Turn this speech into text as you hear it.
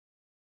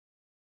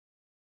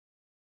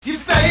Your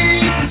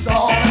face is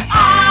all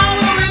I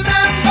will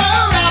remember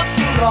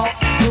after all.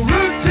 The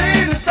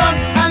routine is done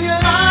and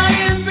you're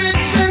lying,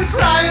 bitch, and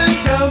crying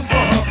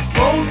temper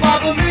won't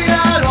bother me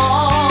at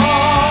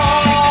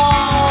all.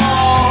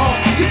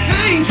 You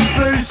cleaned your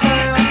face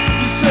and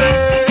you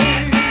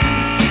say,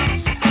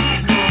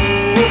 no,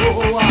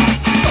 I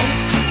don't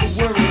have to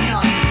worry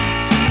none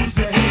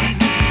today.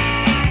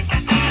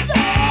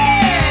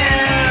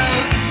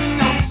 There's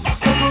no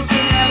spot of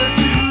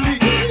personality.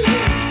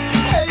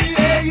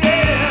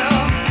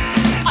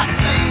 I'd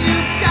say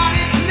you've got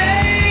it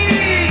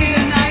made,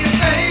 and now your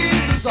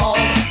face is all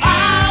I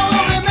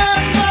will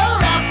remember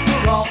after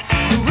all.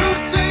 The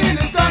routine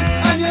is done,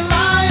 and you're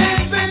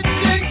lying,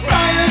 bitching,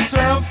 crying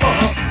temper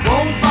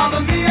won't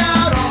bother me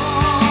at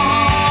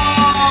all.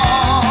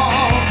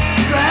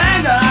 The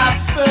anger I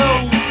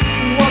felt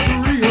was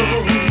real,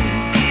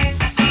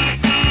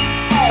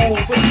 oh,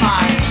 but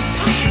my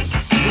passion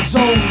was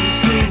only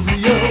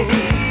surreal.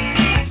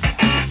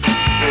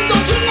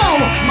 Don't you know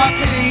my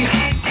pity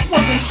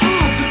wasn't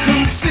hard to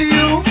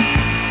conceal?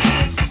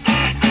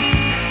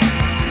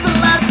 The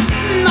last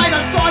night I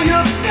saw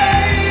your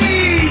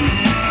face,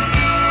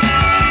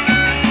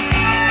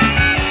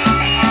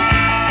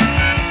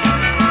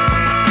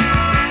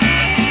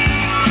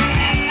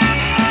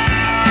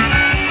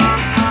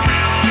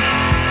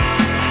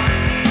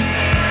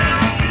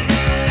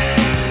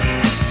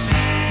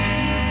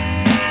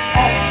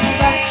 all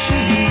that you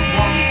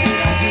wanted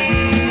I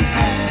didn't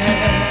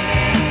have.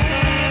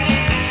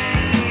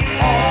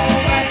 All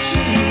that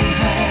you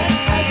had,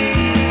 I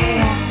didn't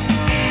want.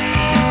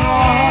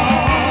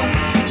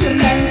 You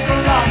meant a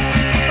lot,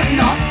 but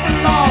not for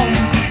long.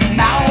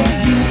 Now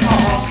you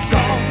are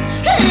gone.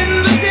 In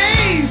the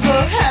days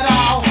ahead,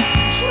 I'll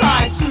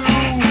try to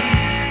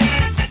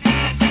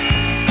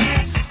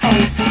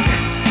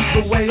forget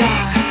the way I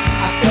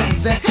felt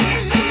then.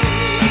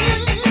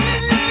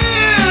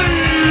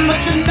 But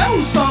you know,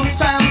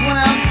 sometimes when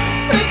I'm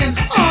thinking,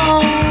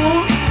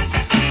 oh,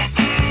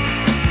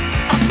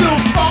 I still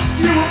thought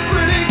you were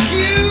pretty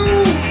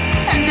cute,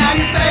 and now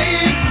your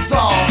face is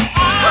all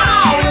I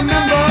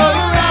remember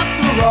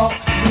after all.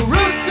 The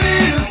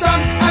routine is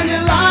done, and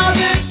you're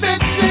lying,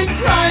 bitching,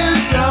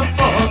 crying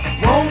temper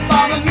won't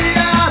bother me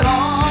at all.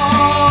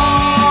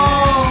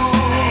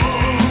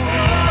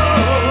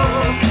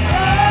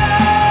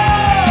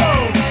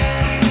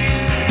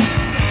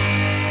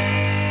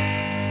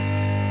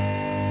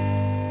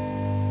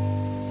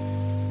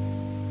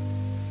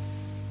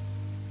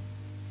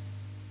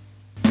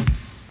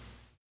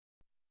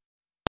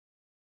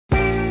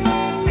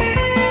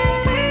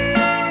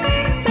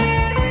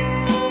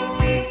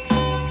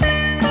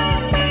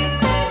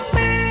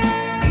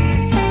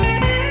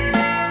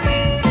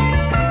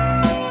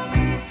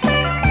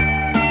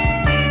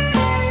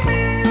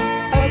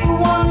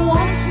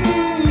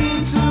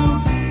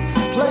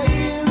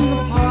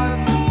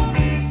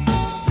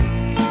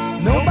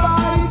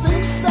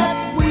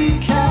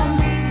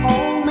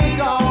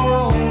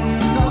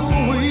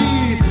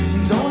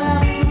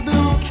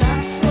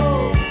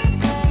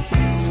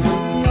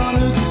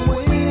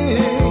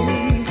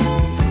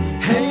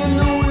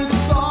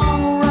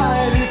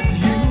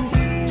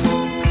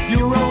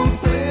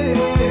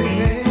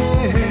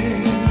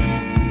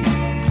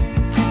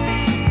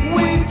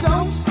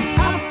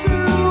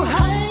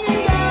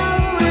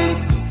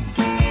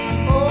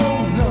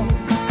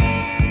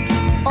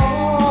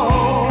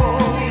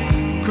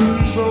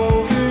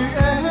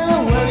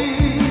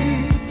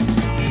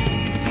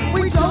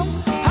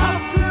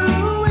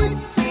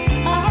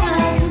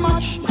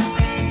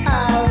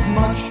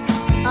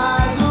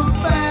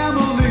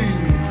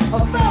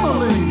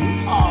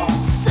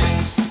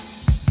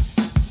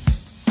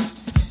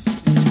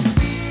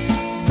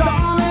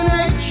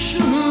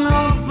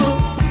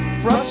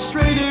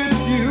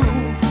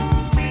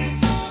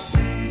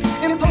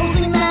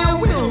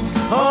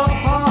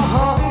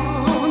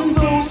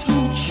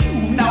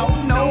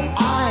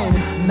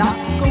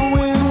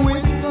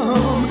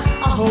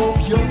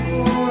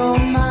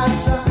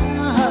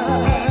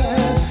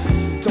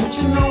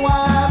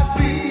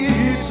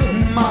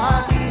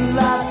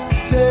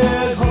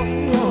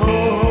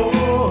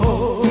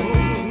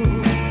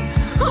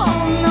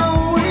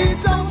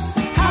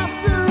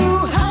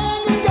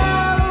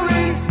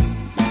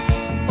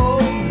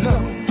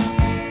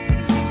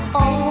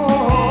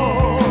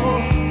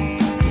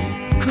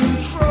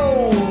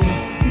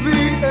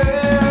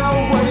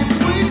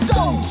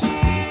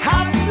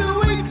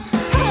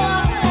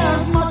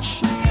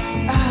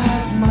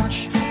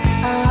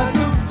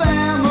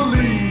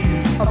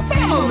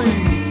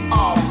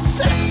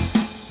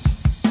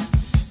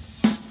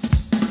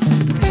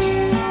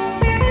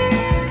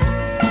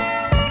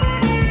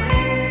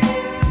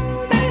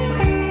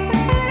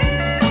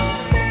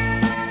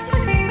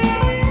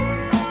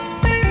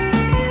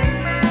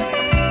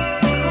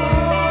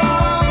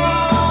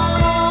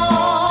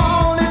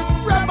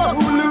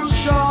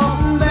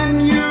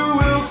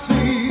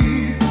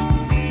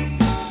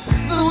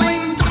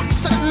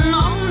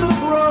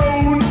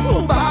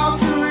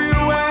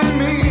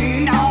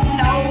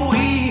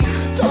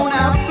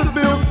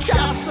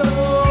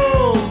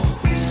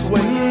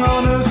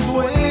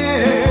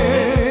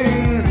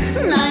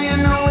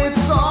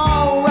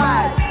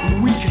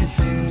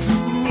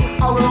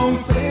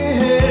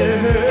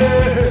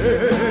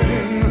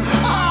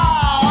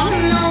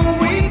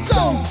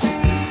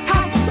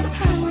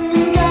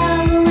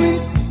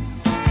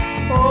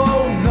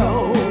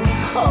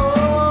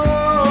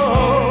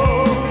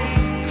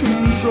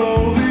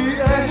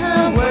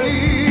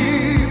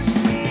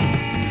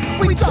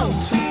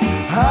 don't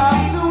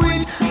have to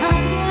eat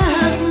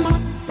as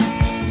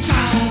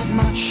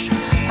much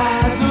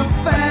as a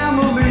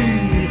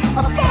family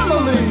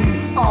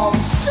of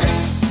six.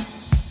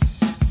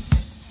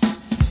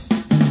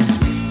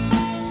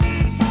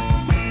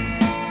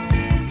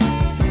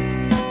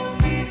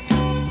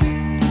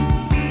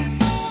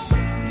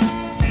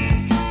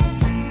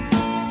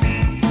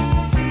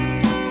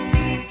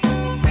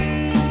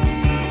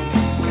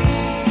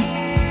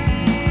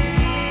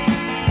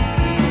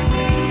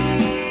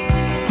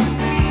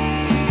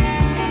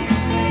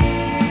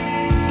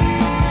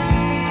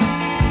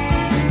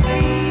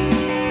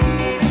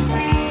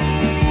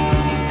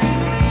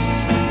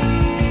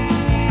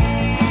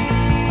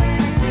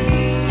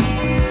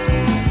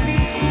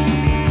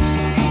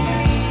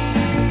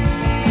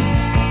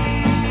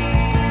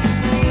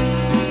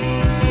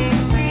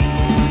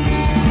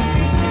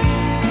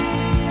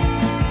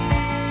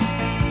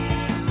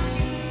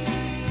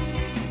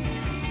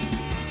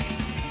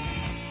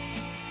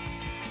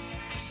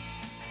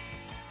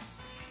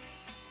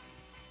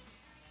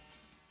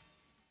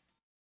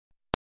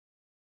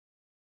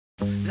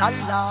 La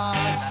la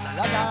la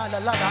la la la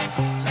la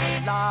la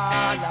la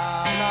la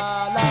la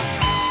la.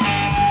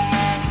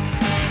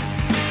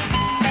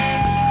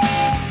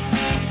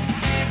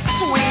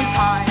 Swing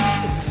time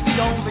is the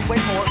only way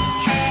for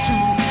you to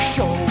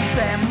show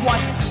them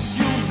what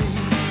you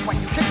mean when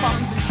you kick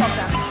bums and shove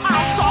them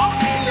out of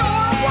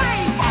your way.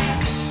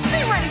 Be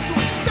ready to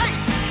escape.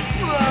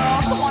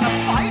 Don't wanna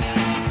fight.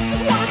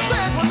 Just wanna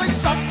dance when they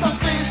just don't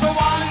seem to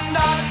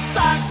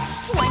understand.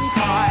 Swing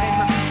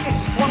time. It's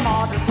just for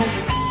moderns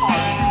only.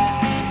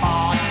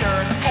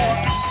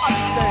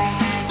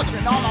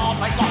 All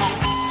night long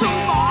to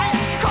my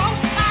coat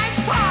and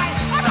tie.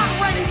 I'm not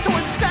ready to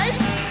escape.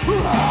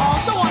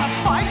 Don't wanna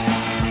fight,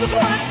 just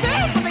wanna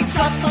dance, but they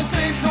just don't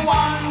seem to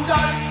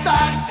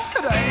understand.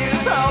 It ain't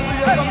as healthy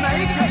as I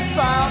make it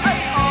sound.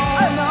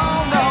 Oh no,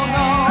 no,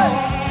 no.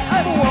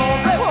 The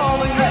walls are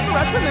crawling with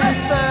threatening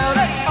stares.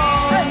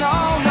 Oh no,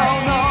 no,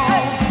 no.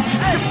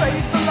 Your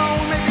face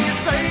alone may be a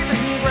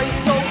saving grace,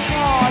 so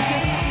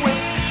guarded with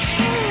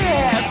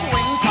care.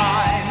 Swing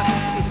time,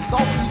 it is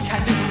all we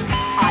can do.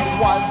 I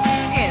was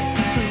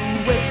into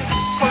it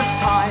first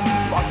time,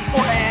 but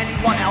before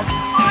anyone else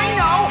I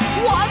know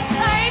was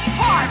a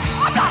part.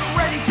 I'm not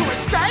ready to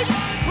escape.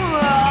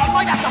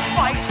 Might have to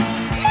fight,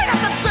 might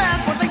have to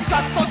dance, but they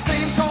just don't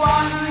seem to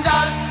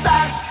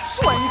understand.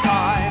 Swing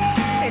time,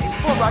 it is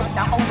for right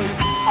now only.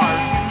 Are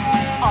you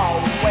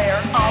aware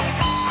of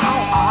how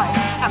I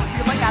am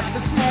feeling at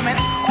this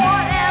moment, or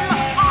am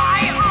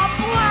I a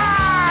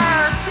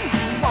blur?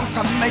 Want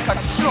to make a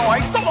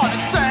choice? Don't want to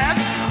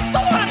dance,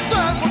 don't want to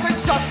dance, but they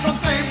just don't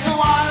seem to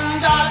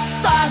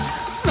understand.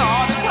 It's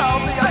not as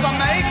healthy as I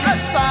make it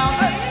sound.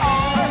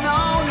 Oh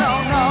no, no,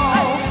 no.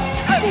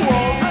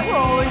 Walls are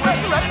rolling with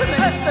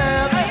threatening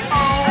stares.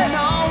 Oh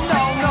no,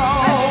 no, no.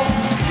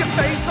 Your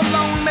face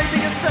alone may be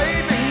a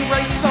saving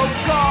grace, so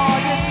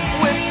guard it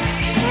with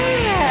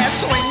care.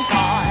 Swing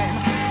time,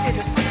 it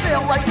is for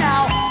sale right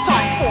now.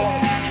 Time for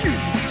you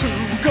to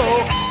go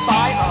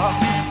buy a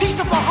piece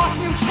of the hot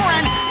new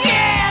trend.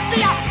 Yeah,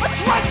 be a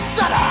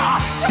trendsetter.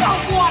 You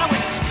don't want to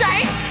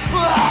escape.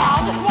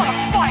 I just want to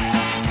fight.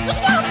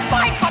 Just want to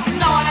fight, but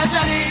no one has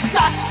any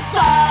guts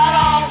at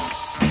all.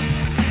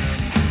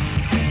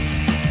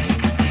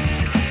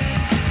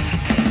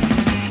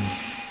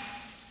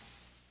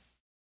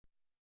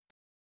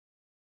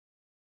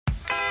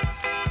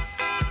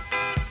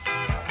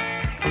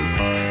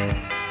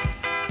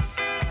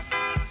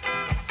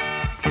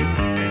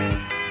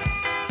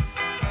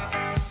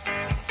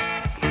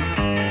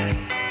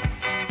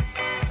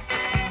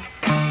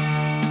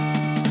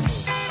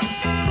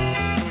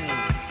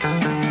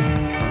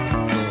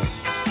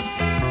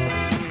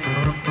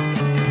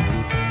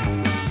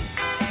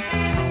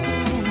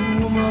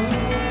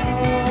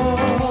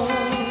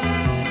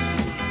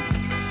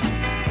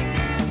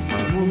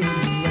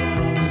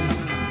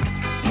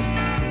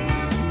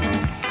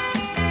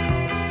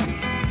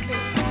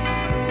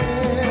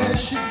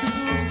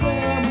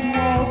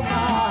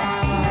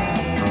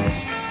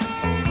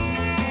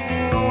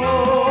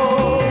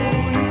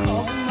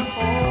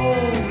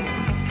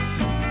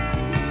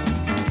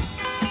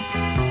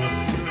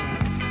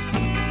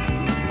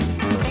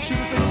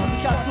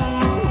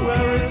 Castles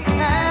where it's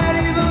had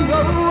even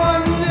though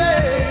one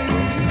day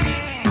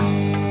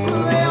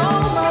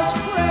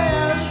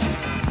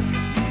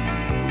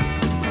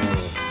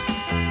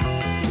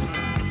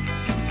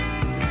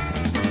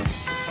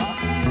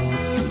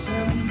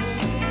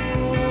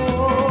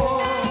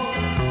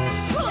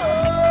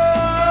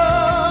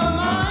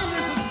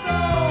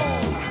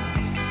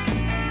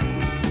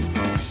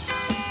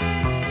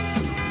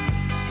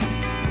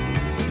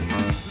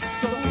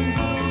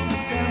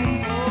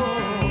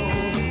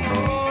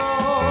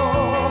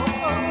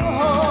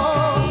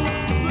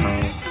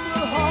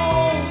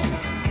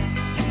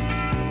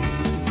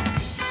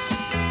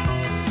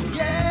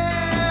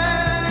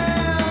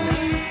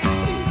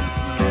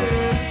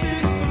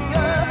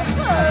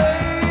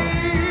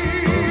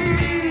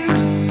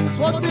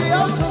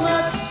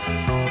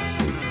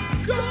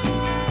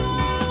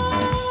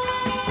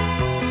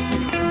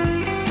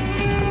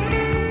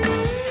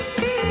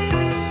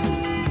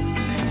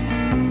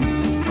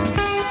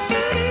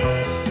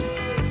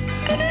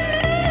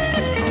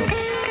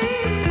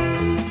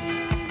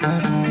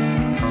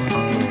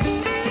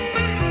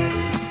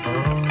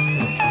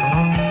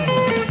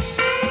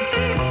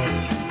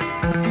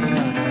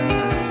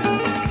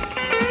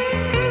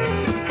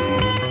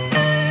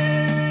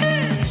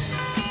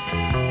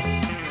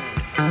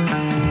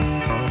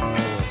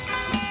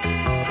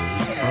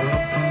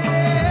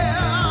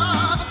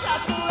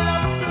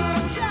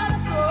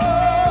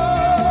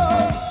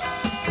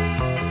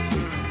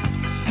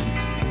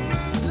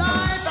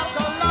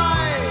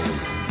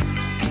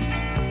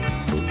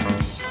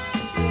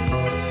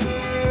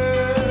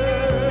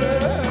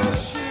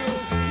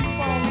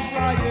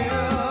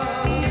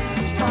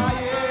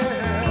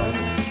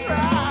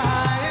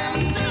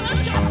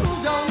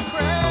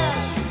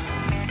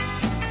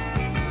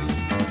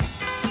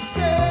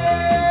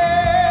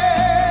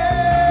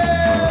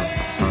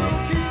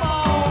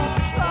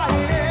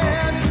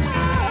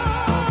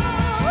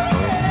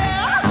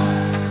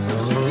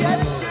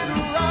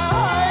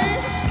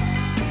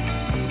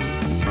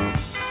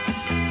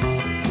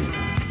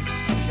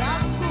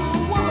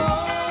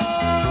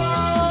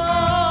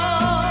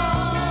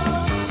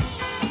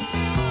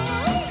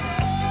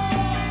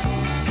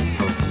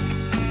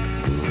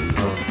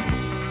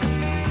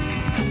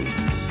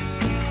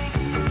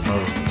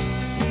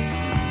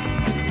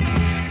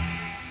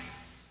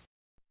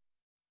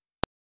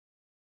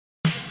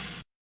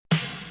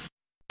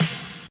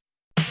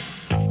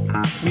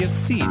We have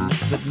seen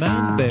that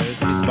man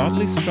bears in his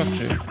bodily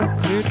structure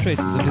clear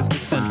traces of his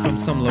descent from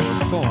some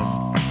lower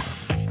form.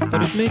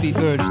 But it may be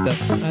urged that,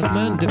 as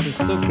man differs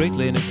so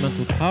greatly in his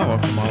mental power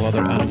from all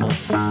other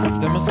animals,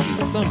 there must be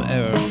some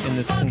error in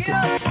this conclusion.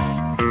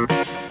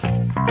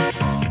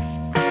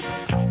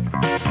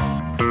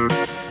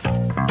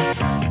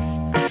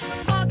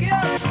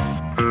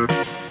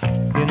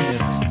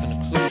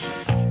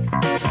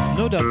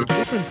 No doubt the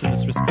difference in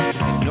this respect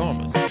is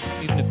enormous,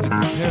 even if we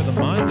compare the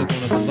mind of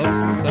one of the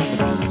lowest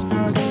savages, who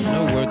uses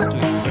no words to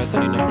express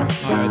any number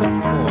higher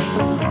than 4,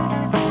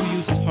 who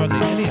uses hardly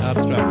any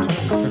abstract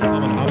terms for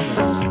common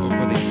outcomes or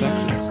for the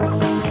affections,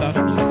 with that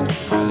of the most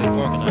highly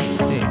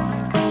organized ape.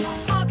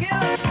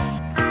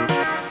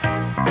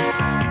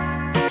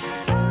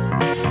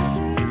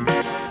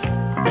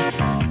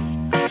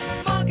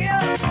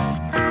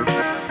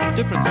 The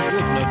difference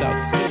would no doubt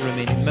still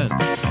remain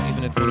immense,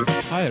 even if one of the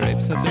higher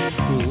apes had been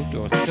improved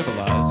or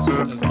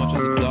civilized as much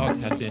as a dog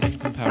had been in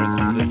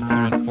comparison with its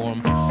parent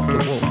form, the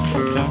wolf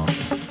or jackal.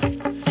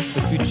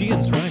 The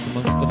Fuegians rank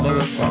amongst the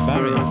lowest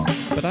barbarians,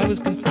 but I was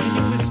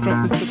continually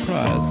struck with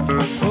surprise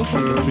how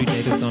closely the 3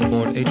 natives on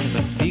board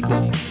HMS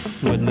Beagle,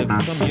 who had lived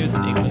some years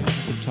in England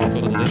and could talk a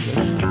little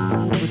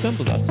English,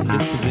 resembled us in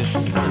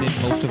disposition and in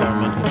most of our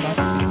mental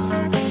faculties.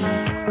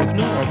 If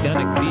no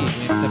organic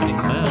being excepting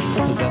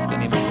man possessed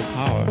any mental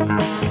power,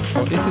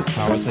 or if his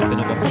powers had been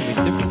of a wholly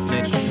different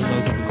nature from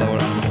those of the lower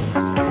animals,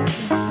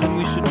 then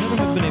we should never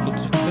have been able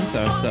to convince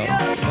ourselves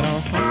that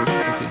our high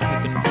faculties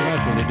had been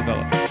gradually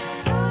developed.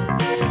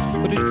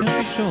 But it can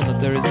be shown that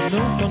there is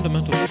no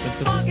fundamental difference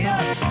of this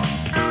kind.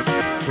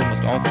 We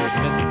must also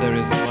admit that there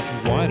is a much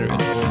wider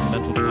interval in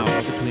mental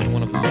power between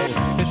one of the lowest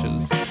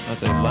fishes,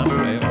 as a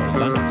lamprey or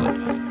lancelet,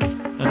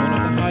 and one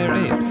of the higher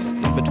apes,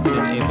 in between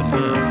an ape and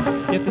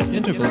man. Yet this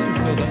interval is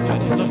filled up by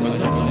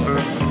numberless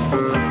minutes.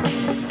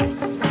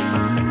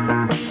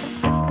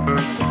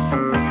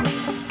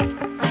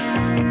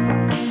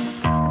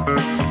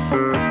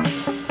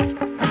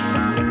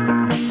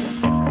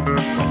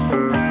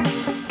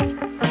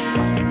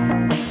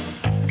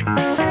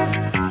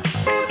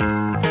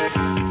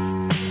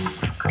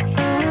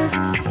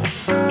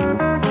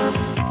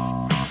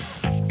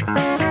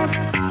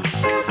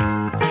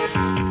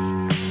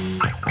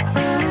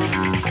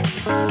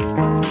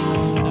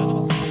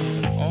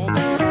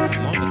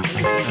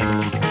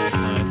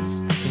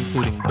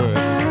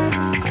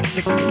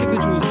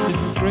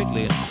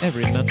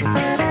 Every mental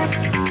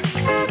characteristic.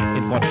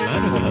 In what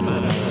manner the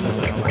mental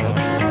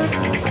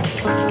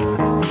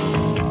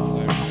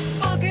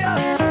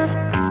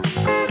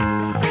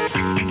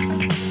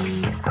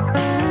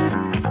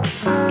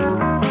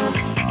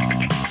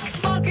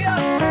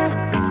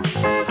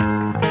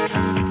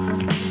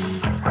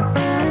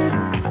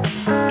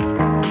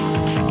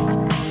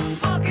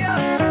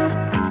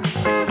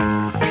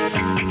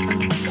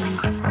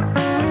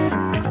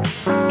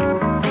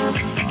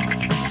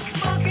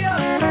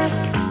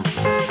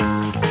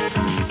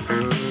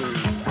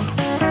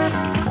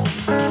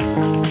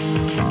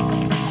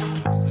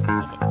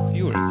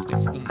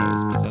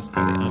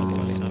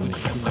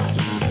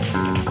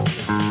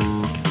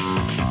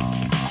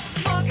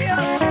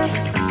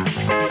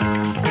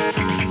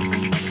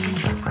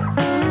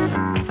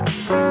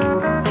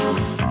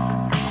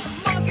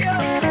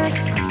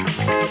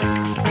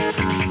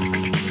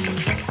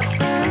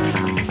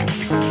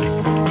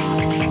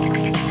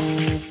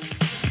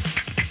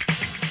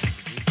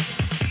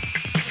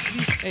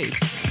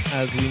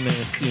as we may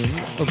assume,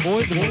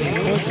 avoid the many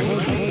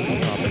poisonous species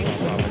of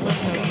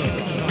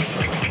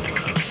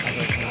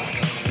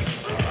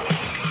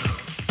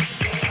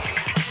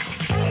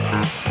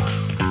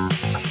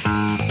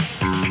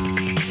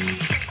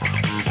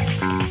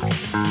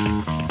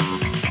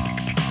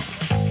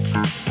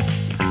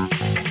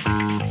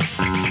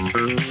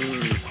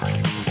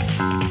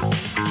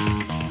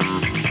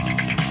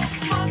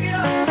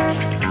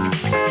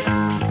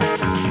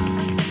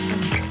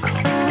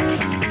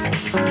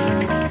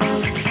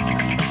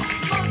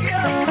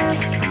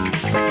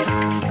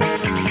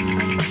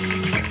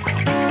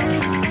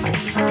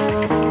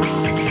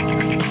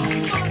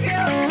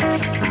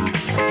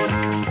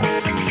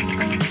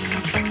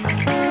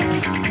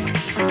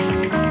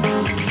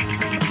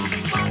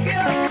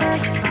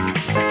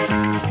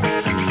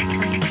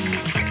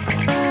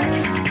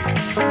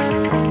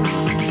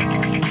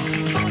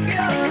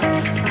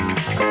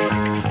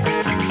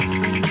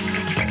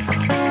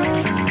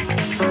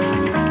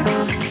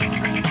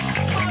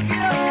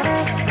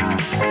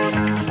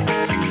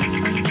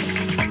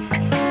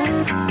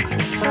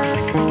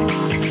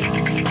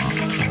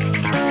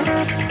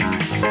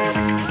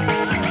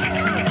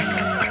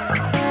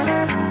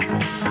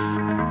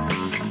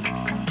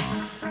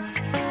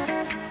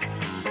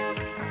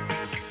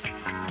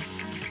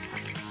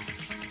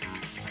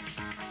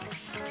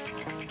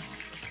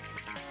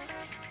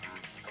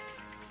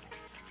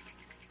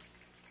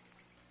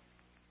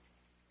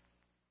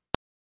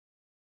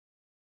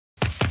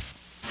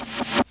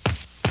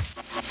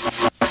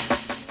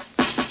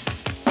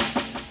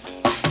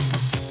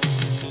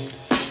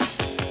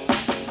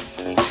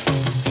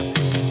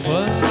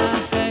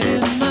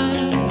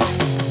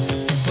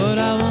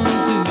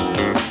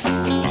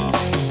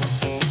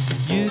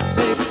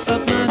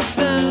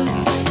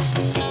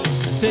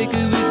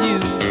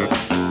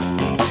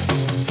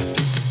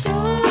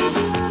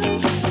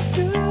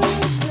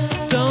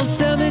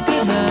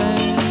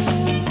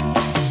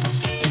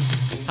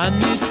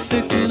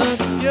fixing up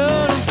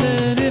your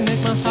intent, it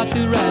make my heart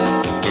do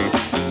right.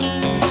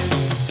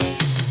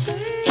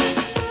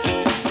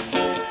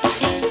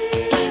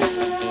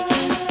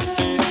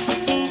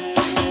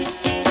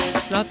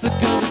 Lots of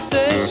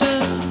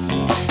conversation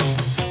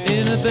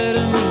in a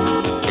better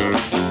mood.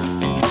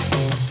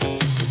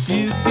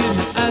 You give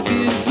me, I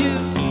give you.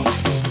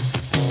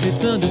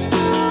 It's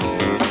understood.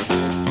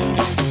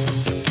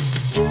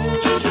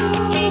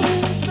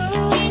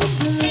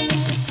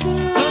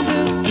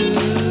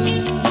 Understood.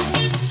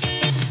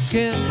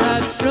 Can't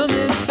hide from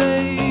it,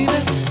 baby.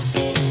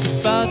 It's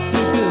far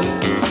too good.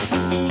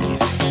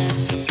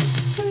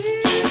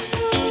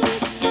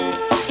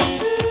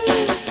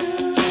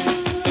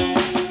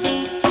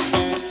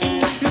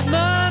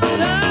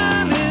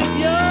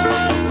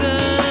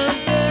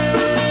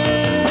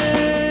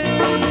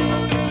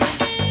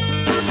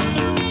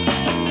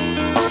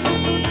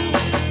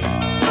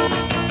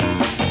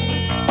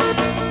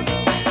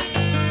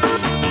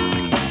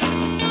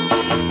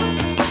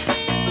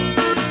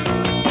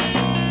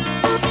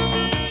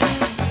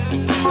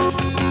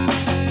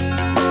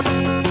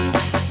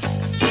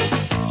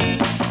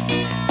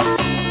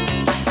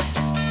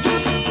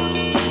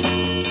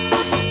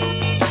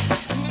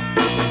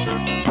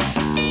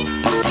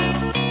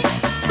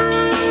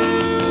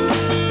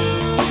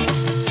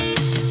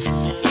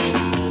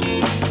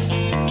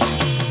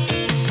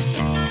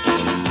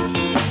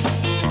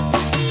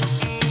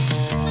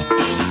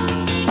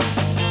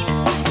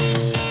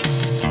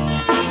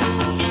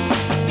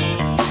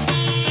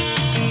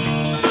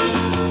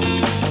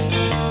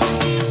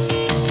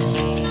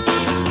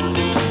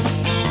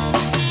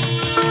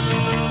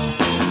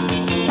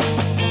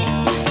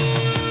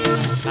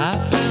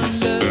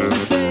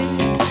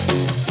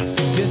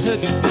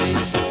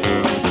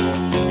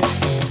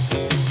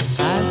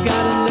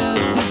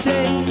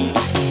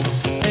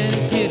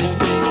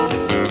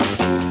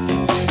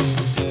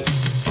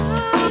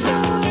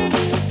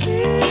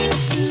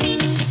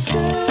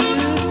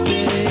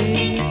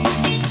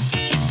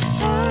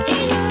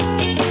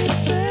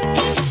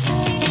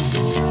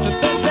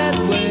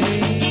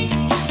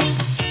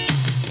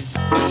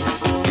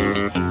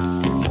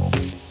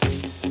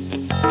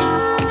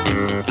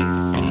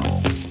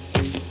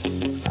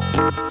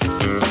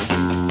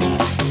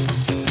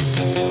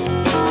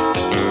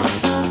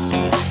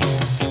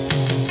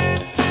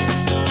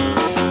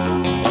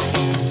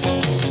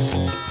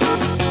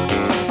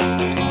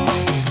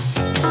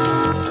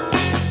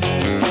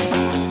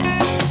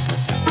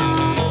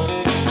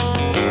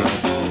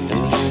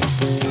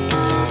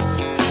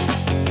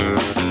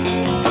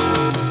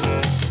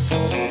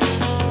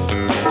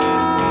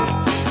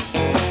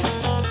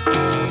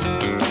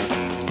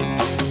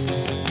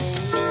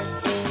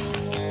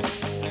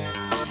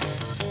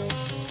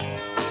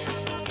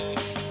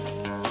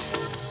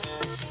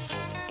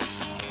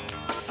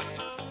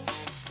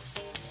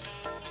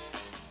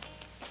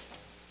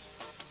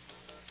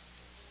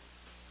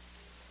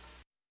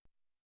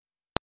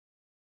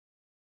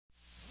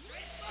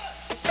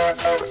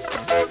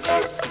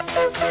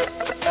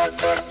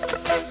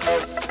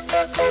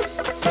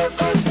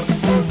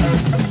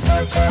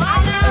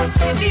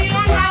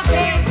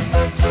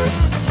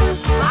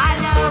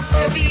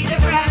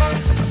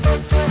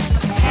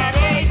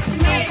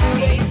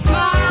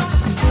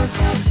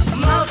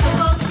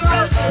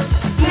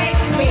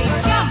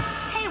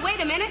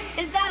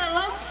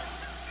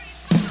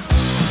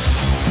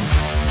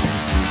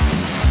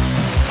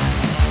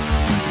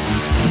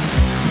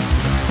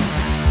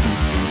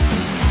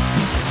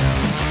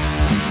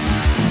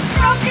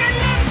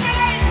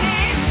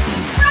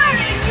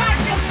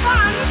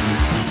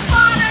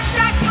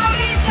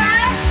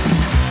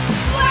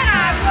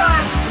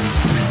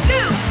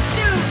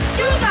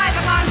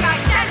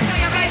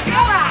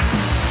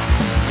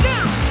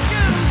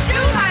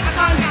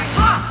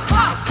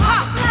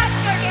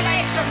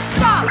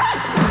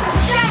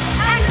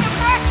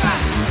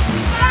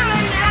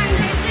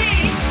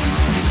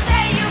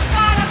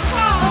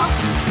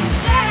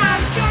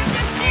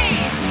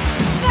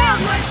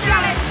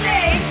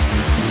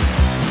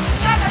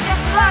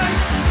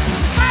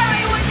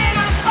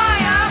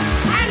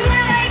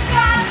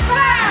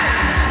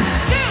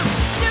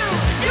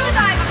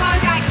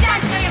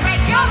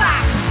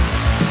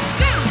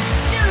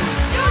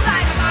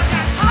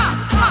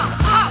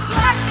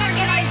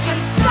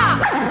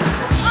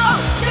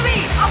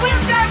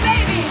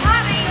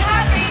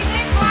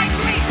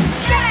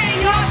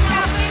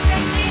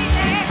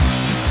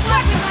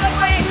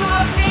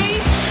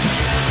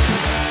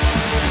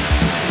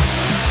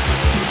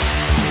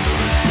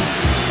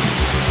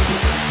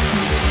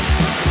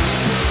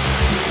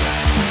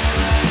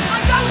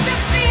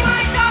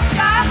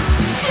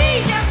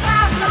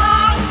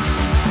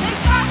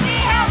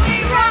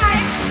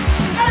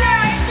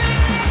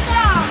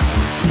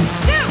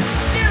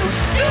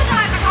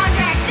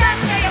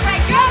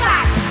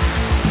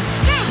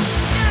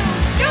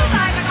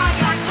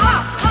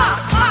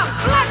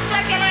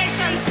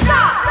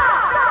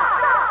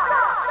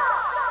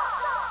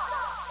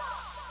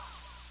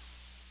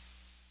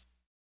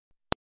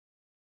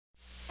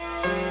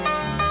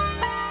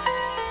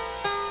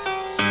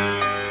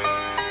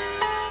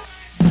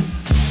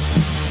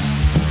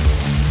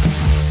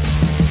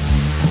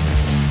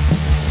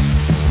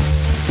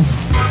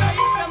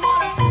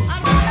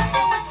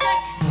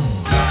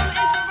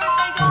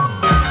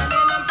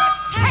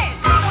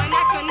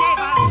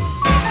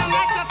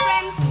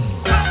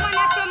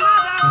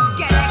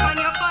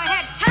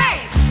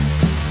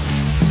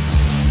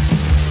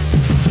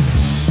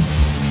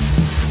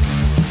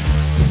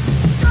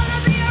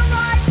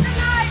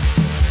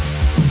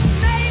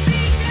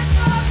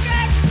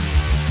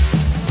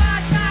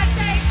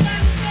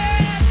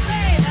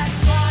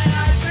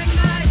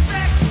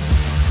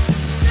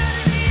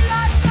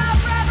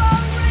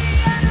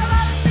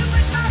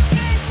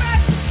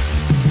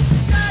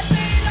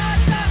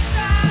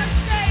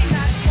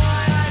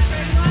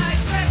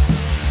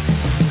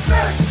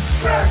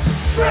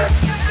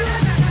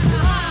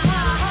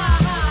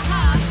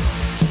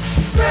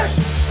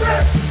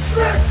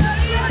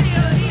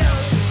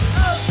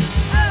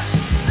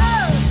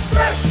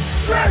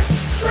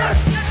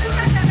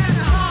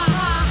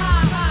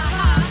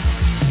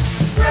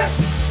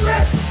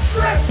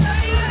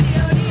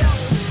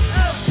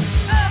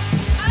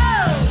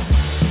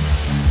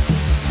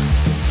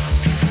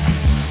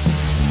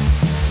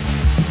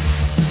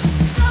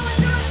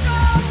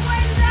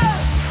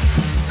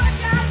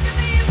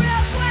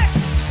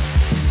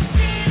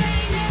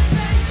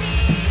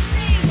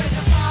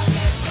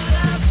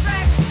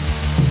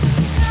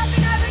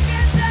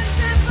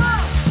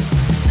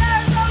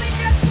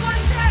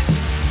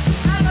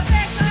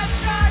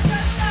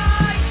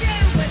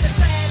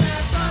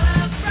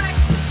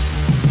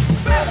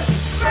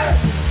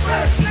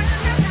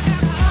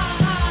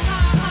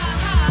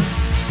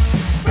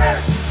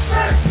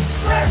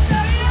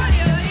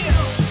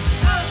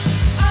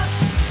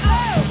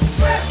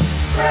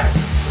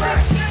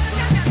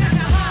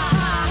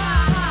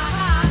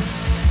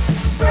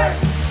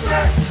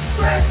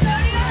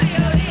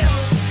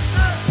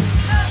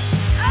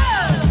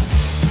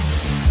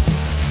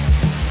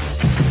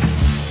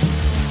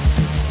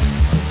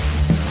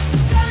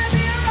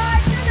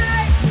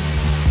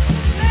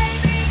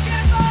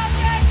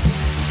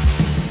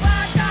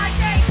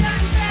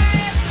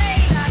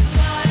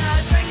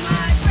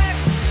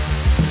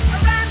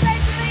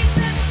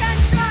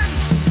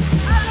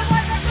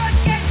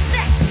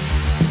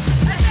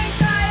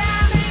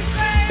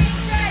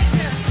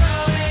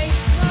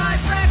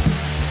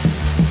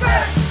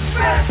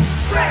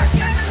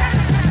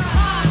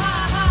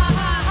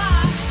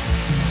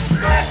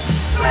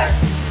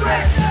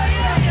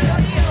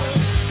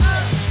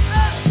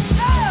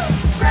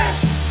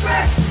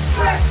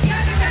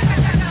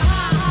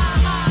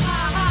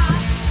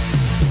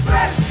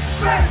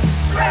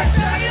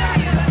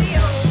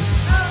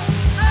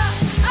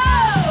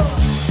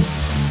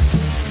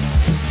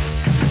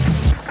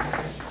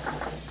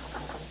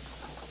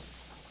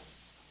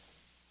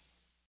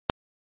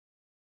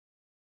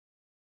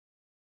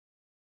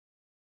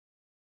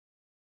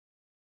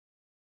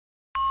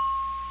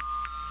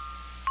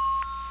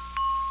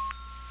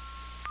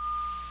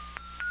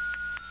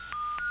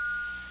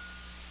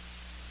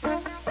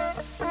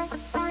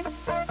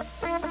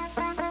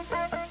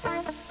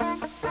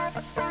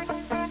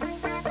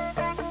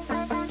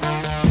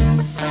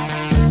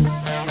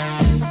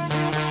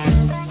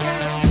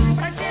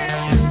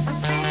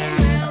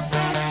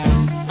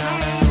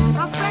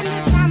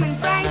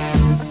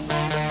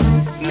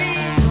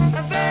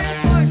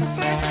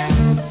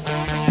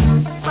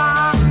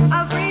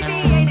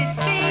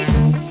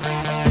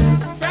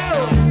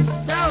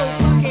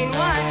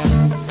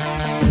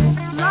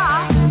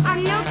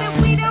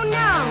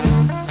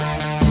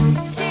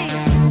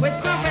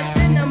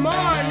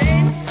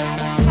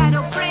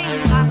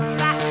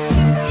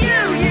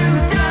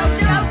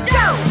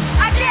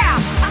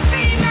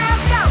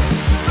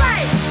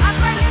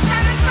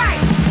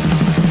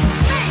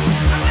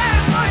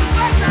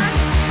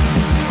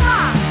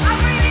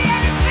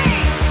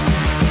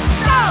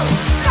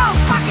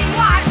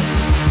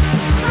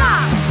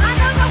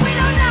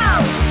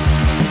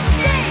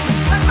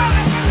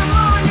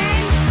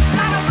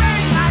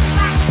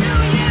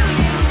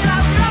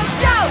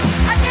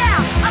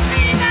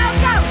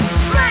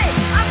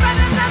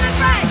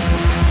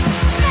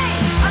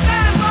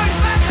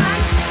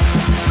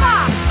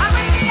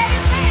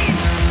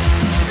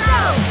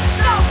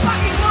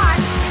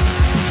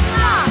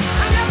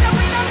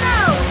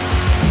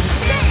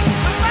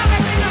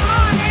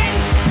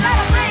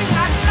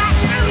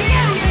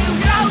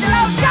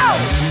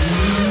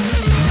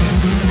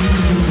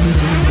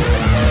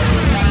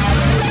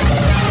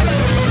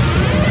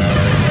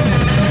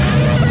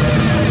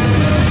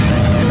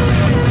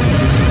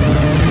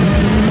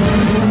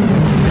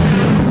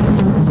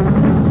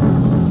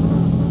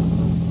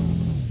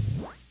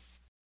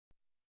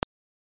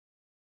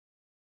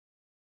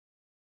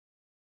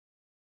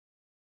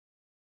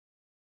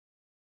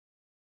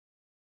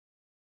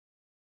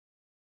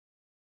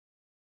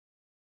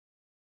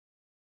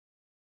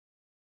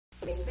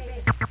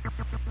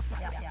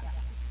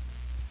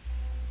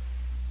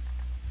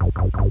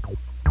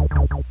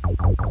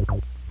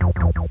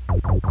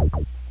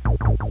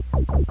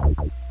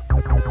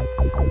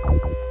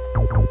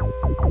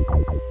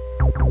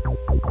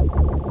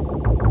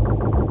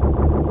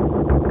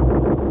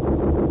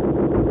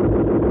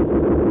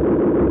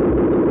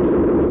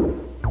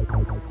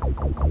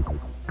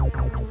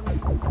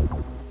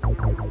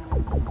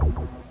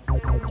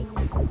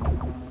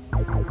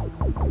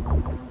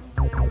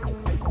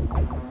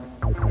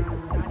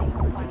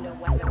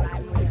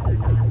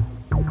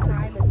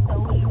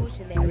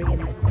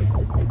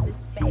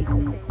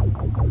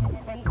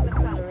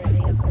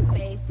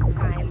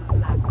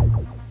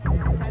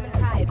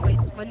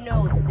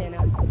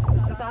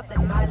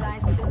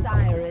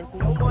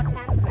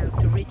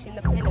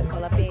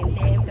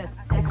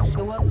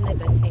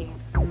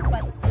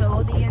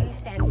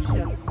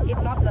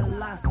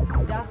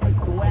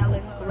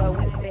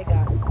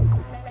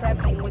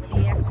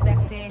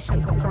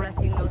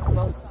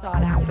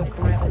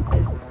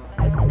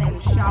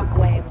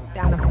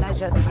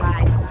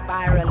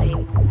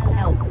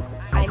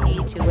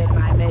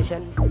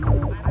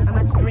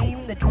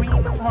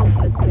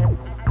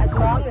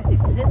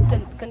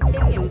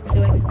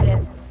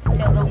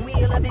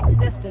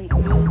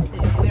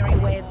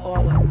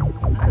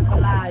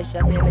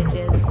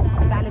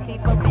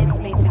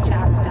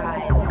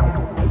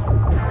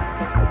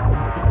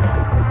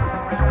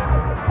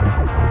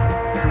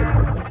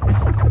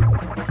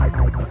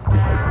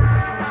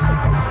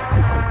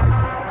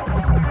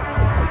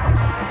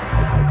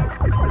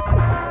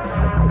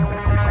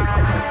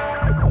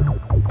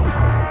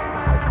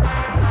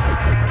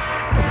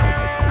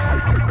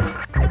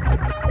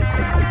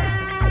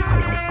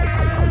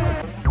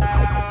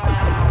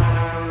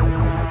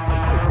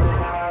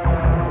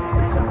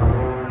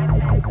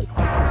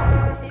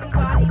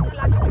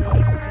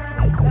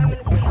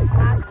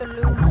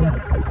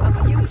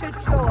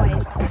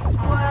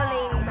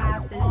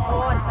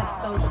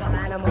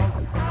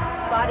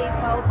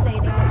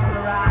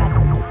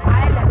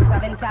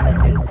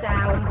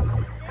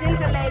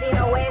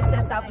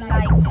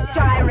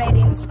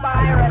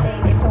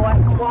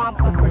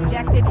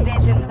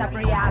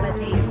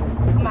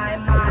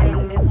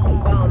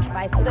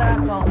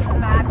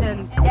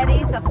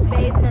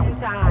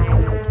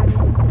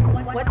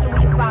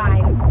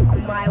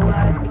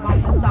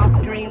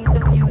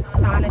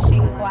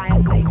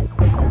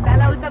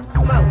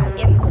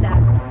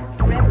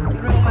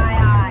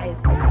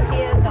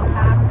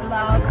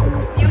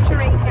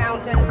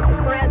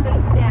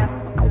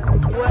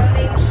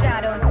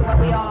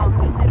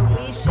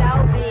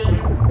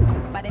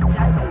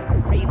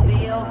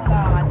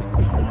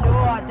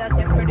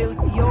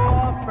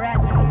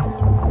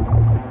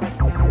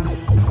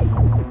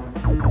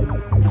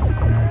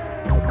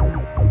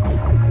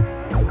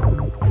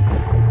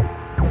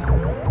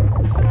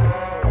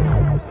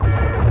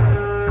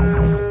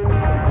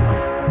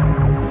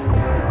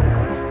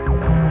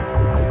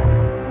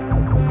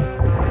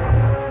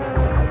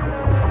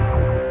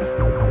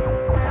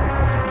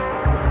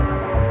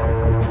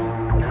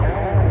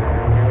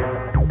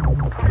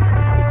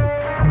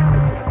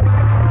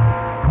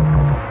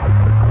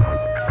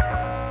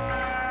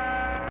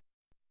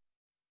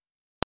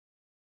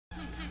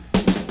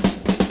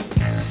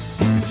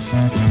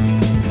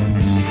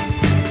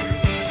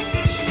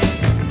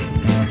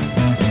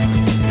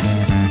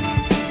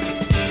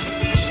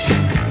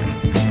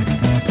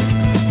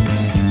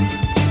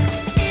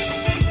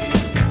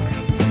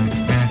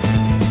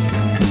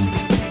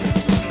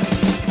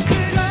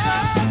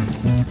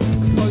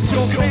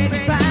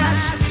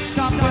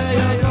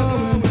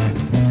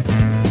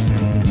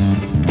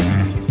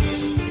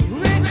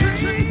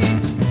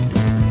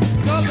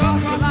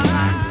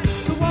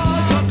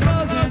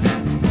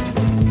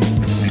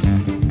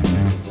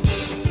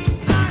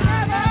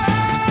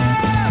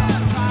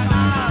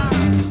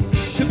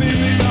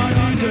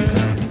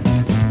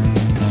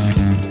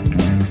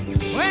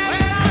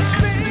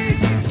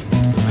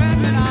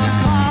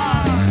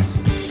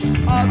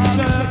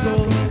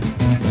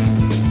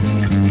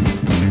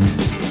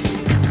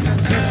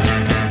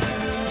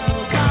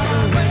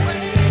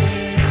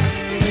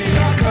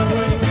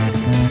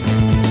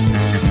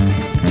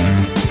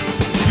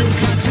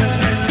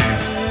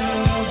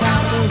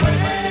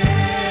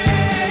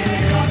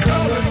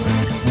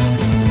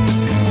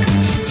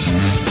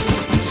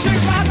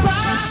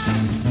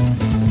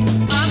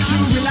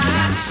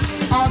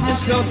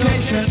 this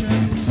location.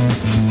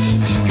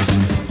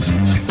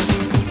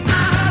 I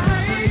have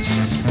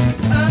reached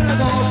a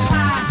level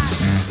pass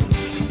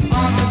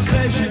on the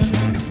station.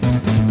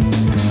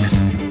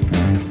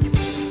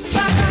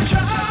 Like a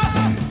job,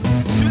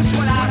 just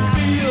what I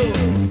feel,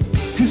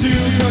 'cause you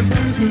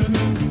confuse me.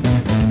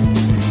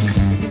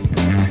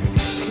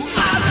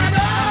 I've been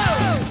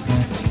out,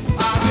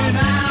 I've been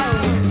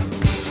out,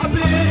 I've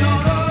been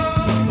all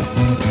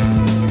over.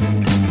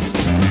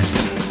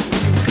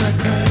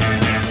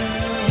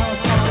 How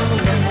far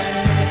away?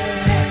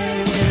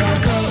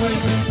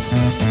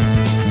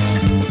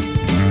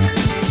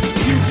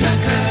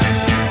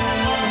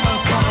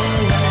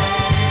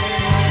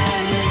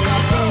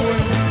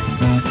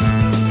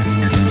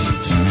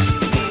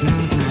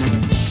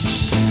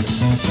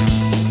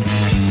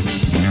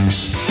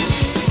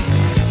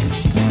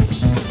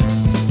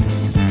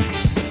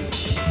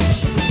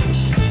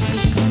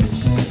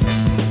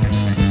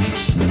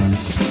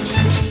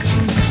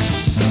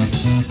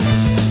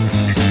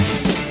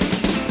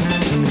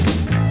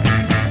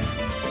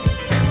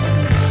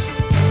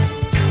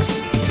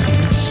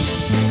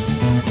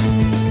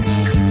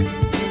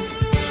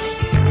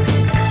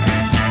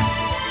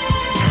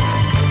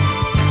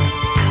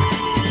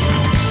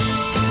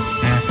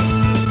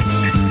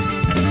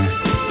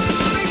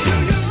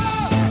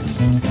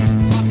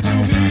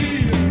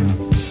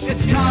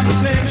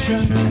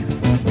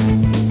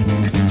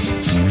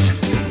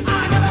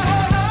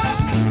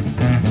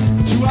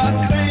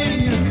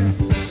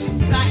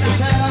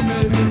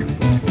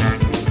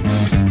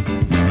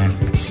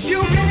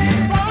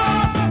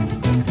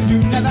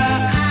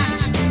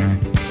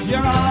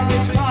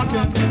 it's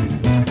talking.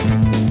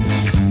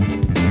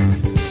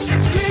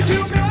 Scream to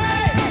me,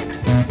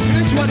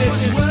 just what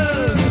it's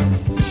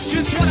worth,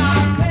 just what I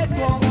paid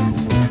for.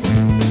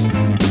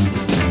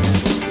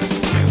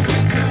 You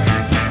can tell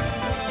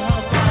how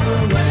far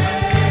away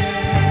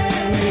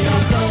we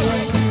are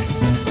going.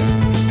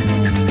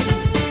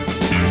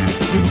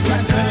 You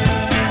can tell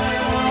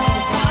how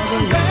far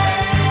away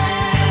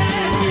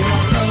we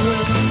are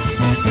going.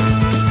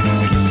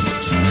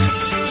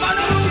 My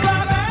little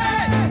baby,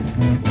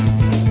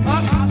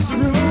 across the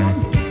room.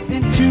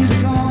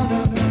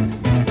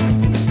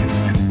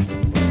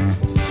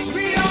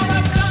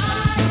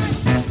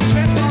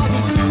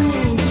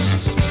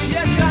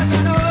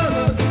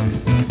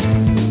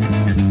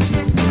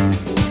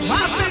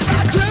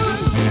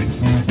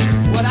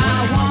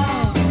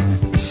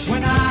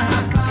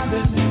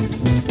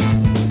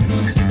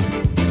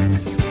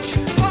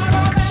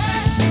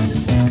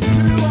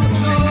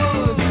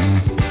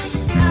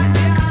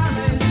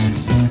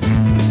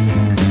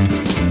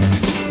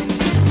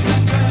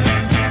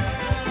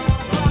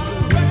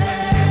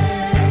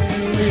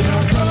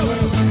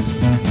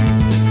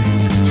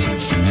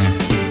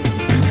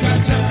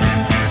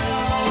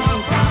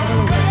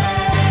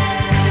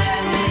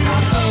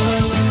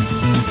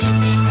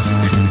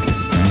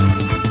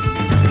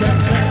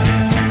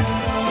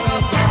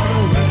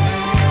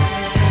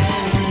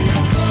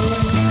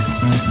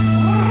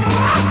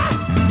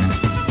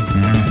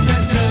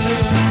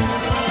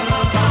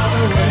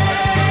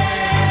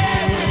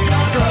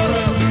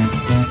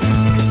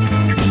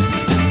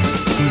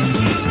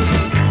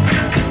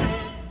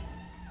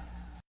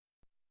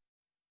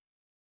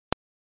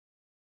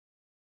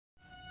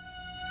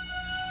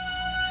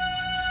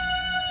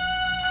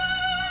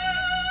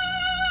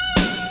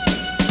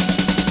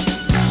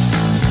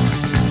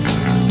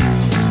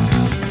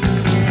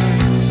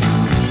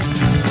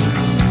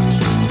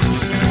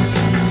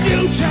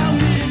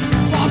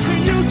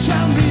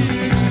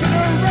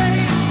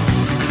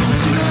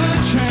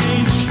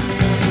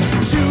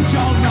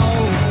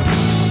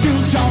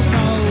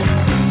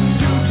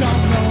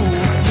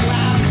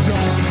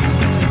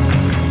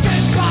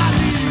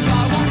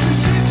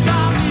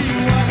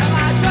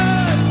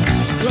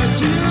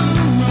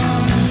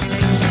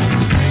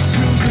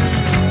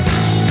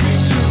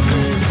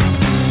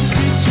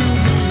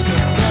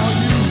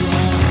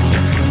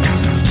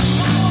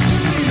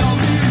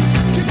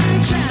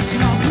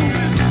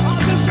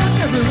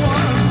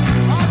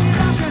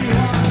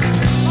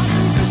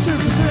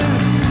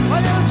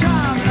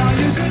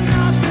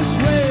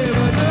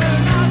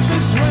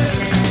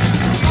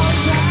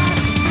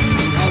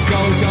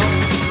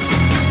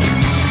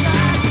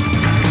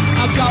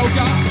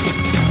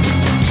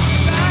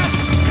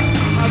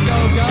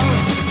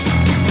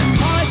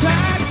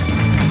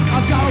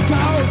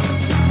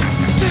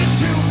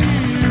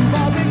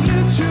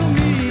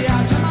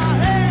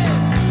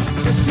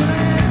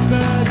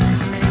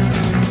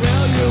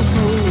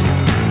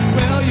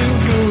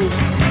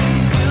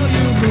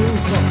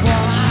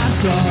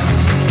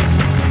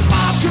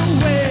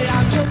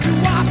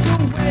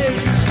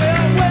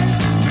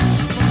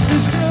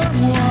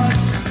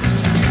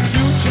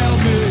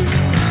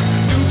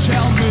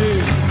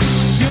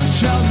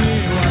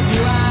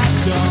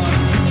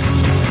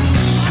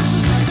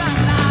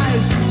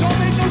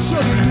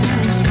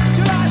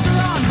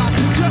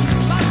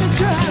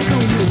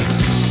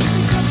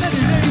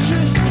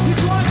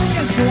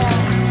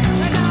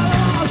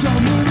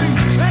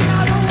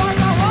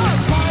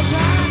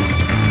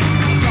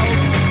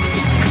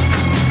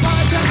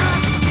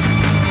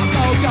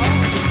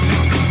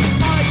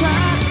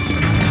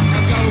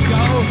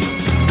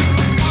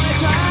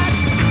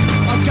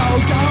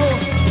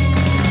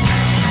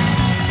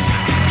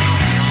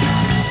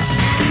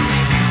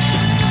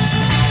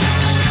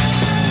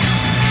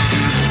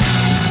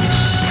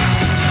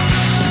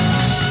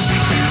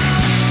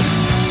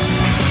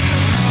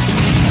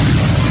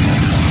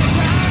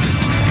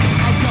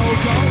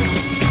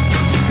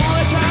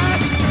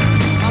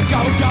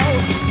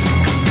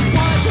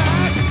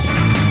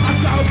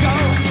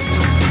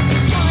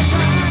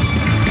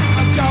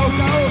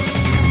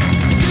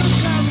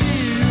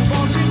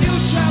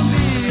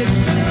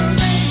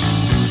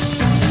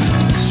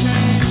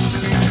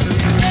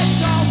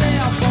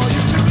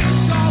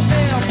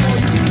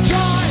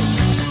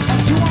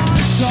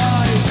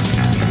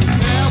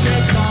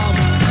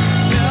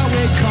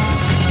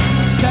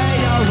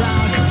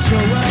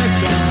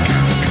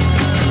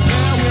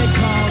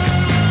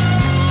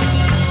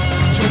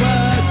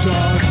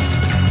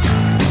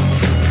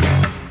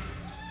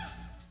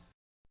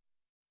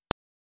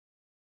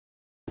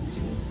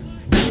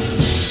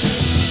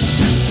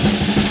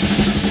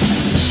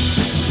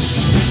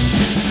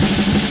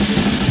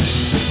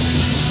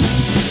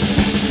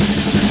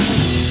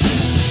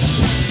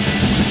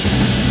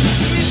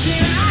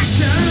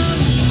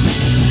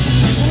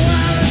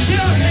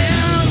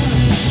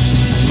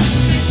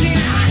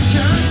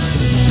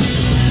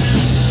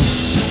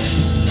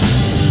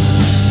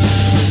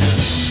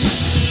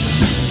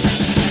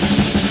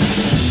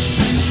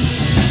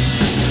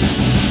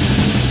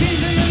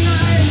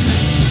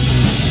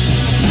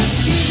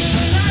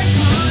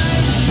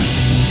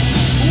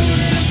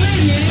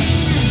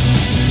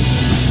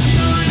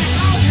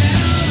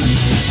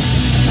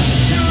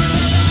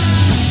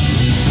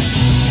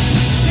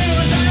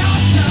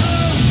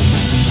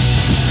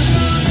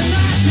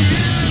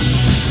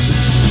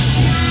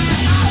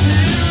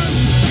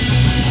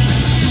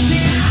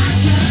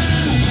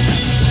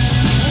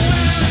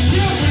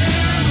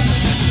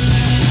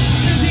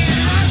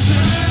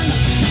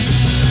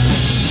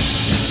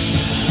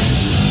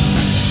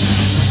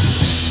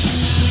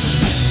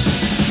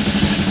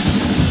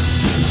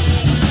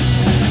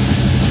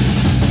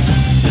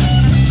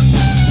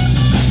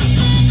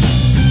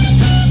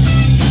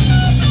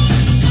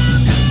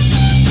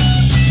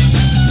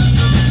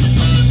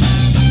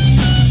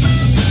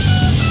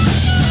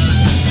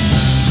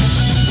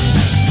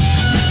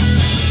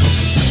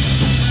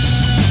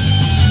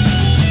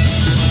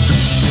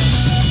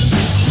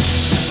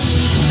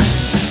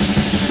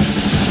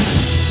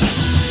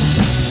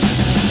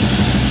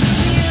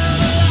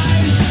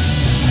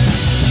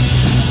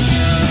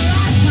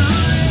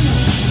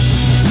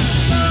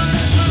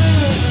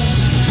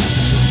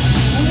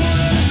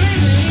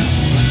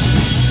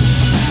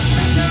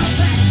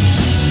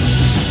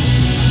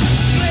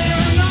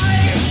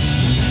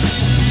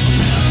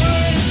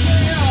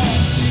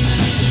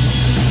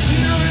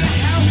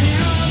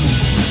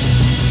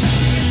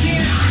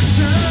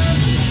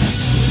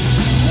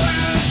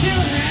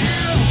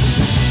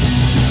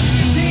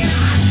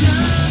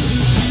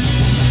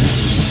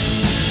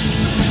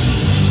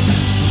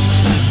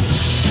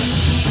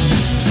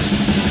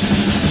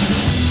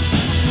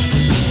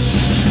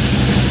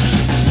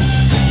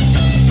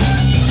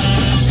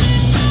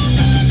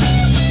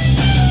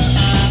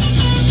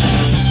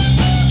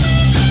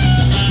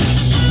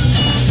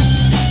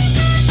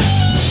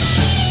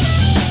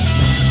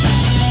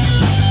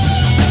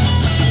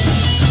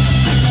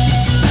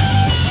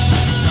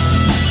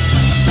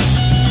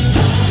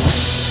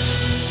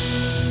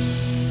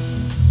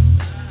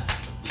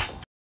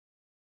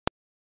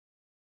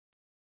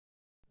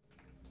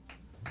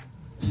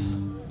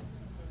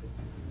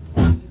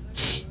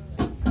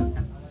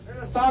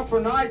 song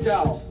for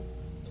Nigel.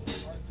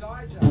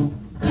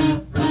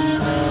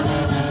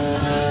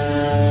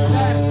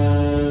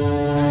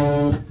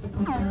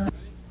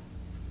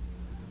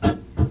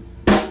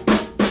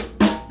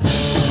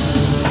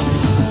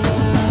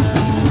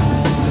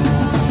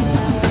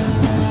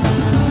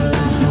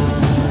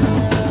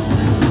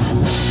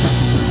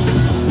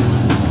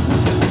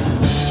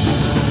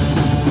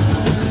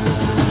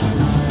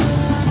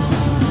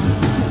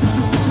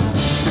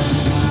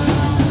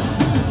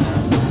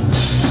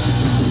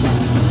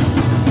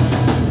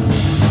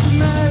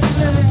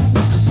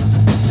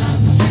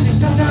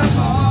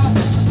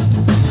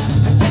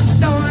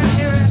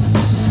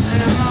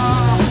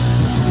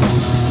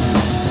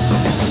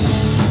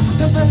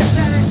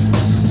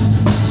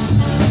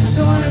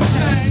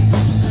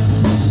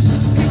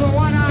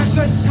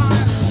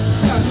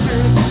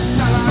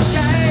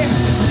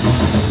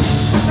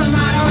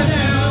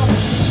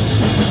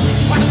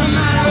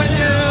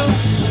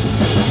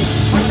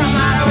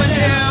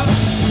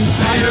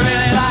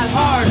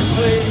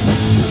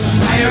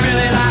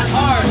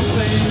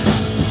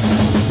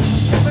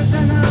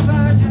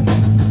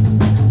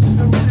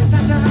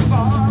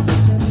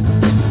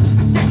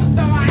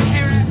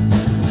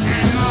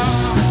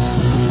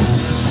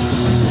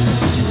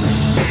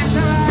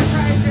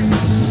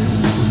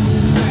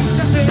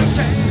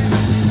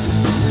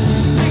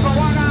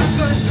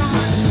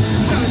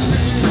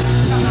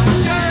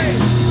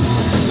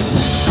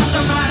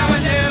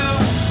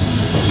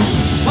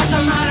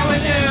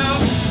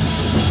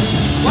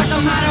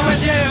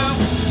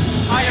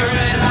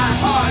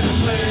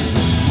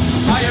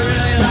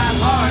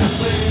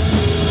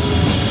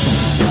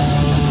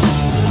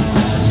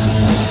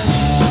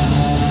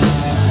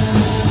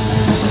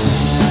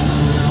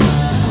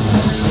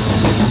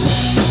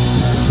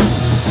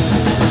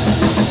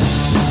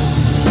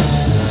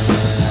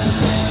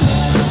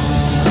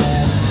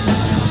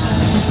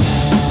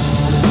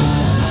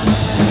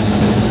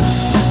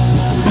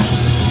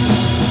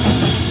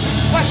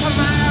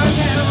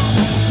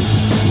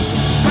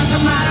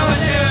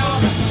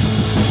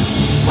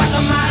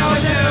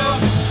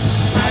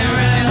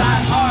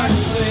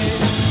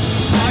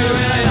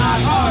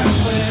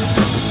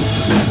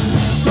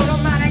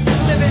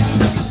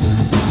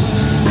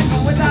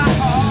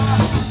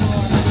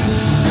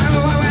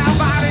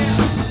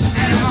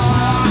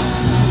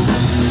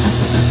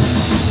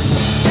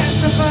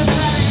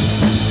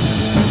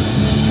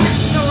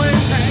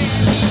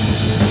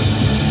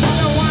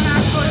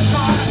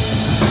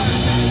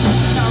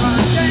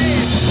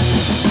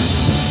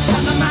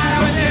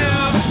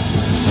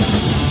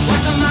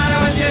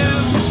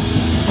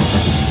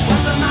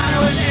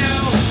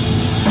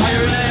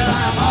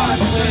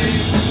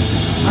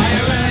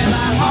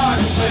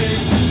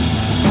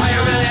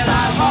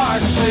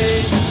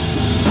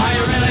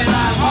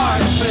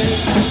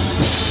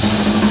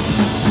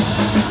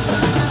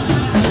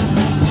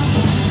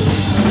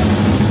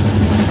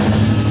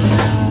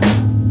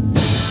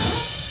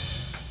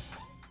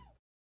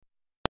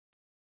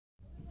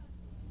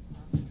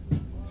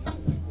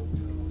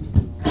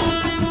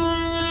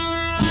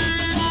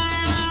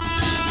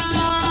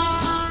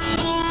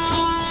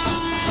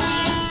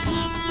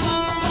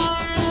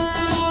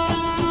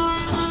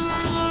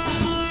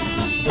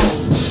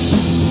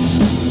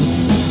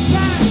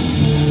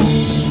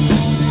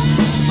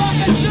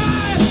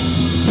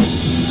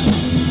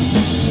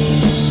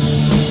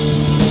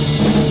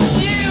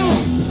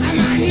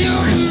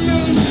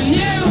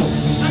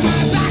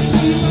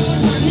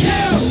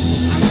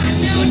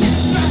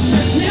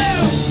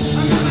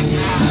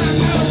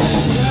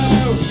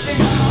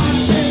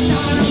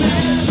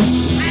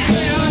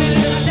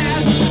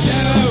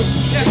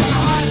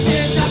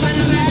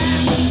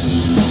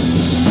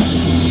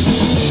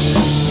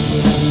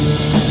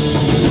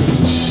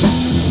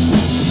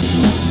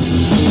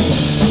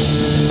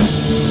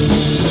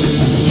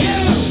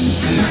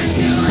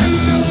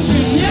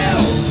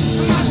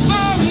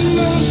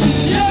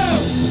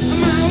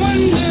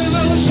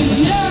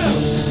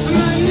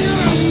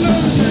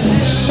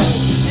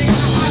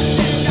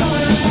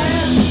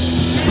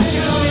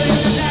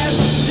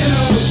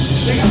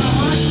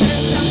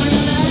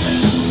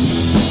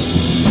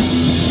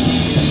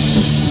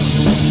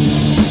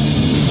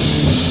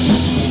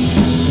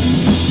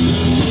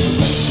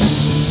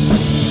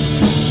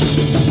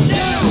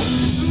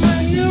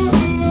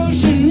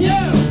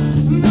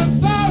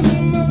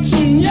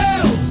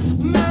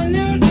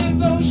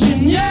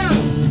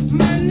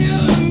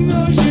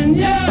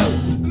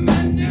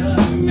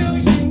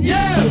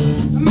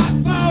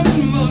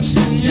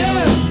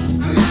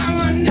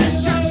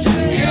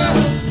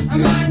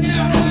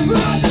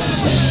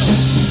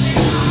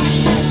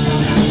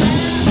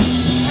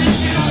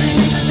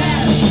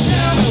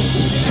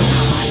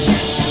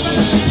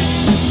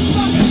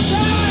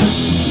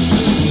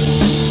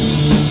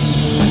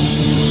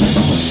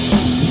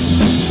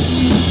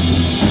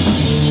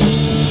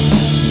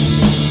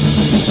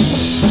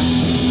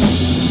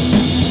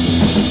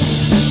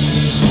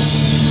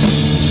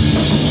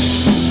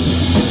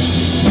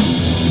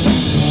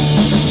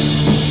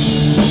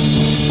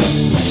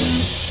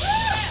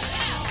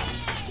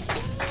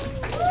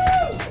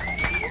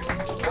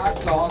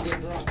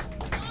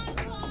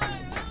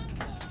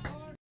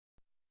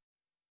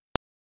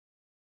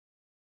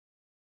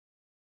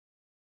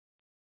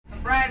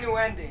 Brand new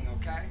ending,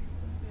 okay?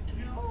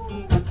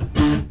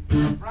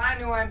 Brand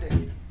new ending.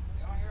 You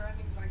don't hear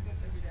endings like this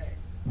every day.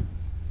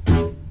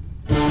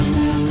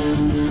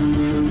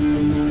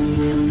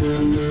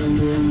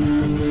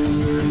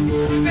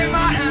 Tip in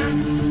my hand.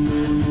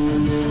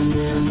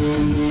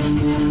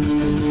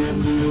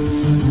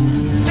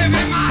 Tip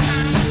in my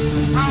hand.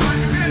 I want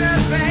to be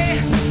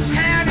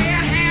hand in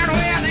hand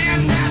with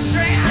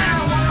industry. I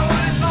don't wonder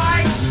what it's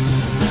like.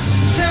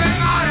 Tip in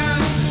my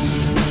hand.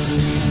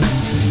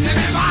 Tip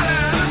in my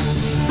hand.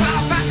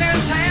 Well, fashion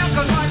tale,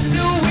 'cause what's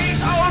 2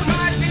 weeks old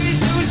might be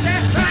Tuesday.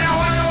 I don't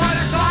wonder what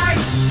it's like.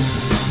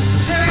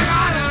 Tip in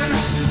my hand.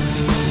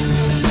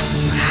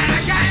 And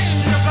a game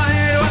you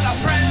played with a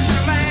friend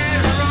you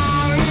made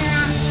wrong.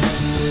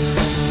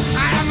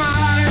 And I'm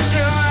on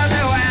into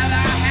the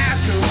weather had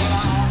too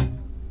long.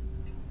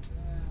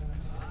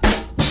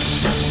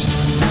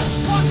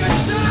 Fucking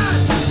done.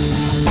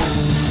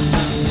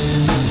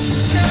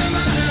 Tip in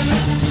my hand.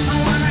 I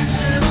wanna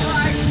hear it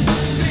like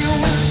being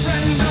with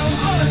friends of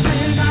all the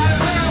things I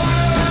don't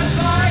wonder what it's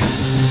like.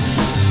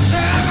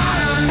 Tip in my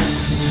hand.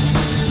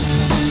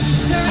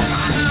 Tip in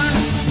my hand.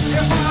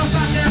 If I'm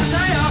fucking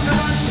stay up,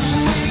 'cause I'm 2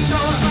 weeks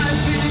old, might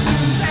be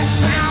Tuesday.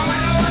 I don't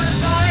wonder what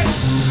it's like.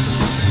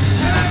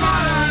 Tip in my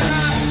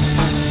hand.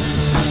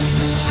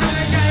 And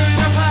a game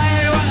you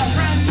played with a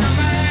friend you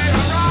made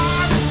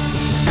wrong.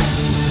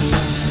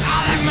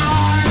 I'll let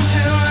more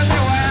into the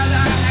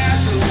weather had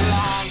too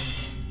long.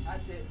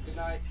 That's it. Good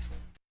night.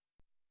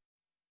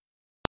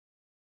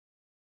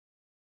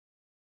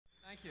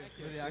 Thank you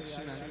for the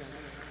Actionmen.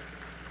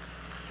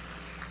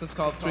 So it's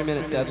called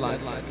 3-Minute Deadline.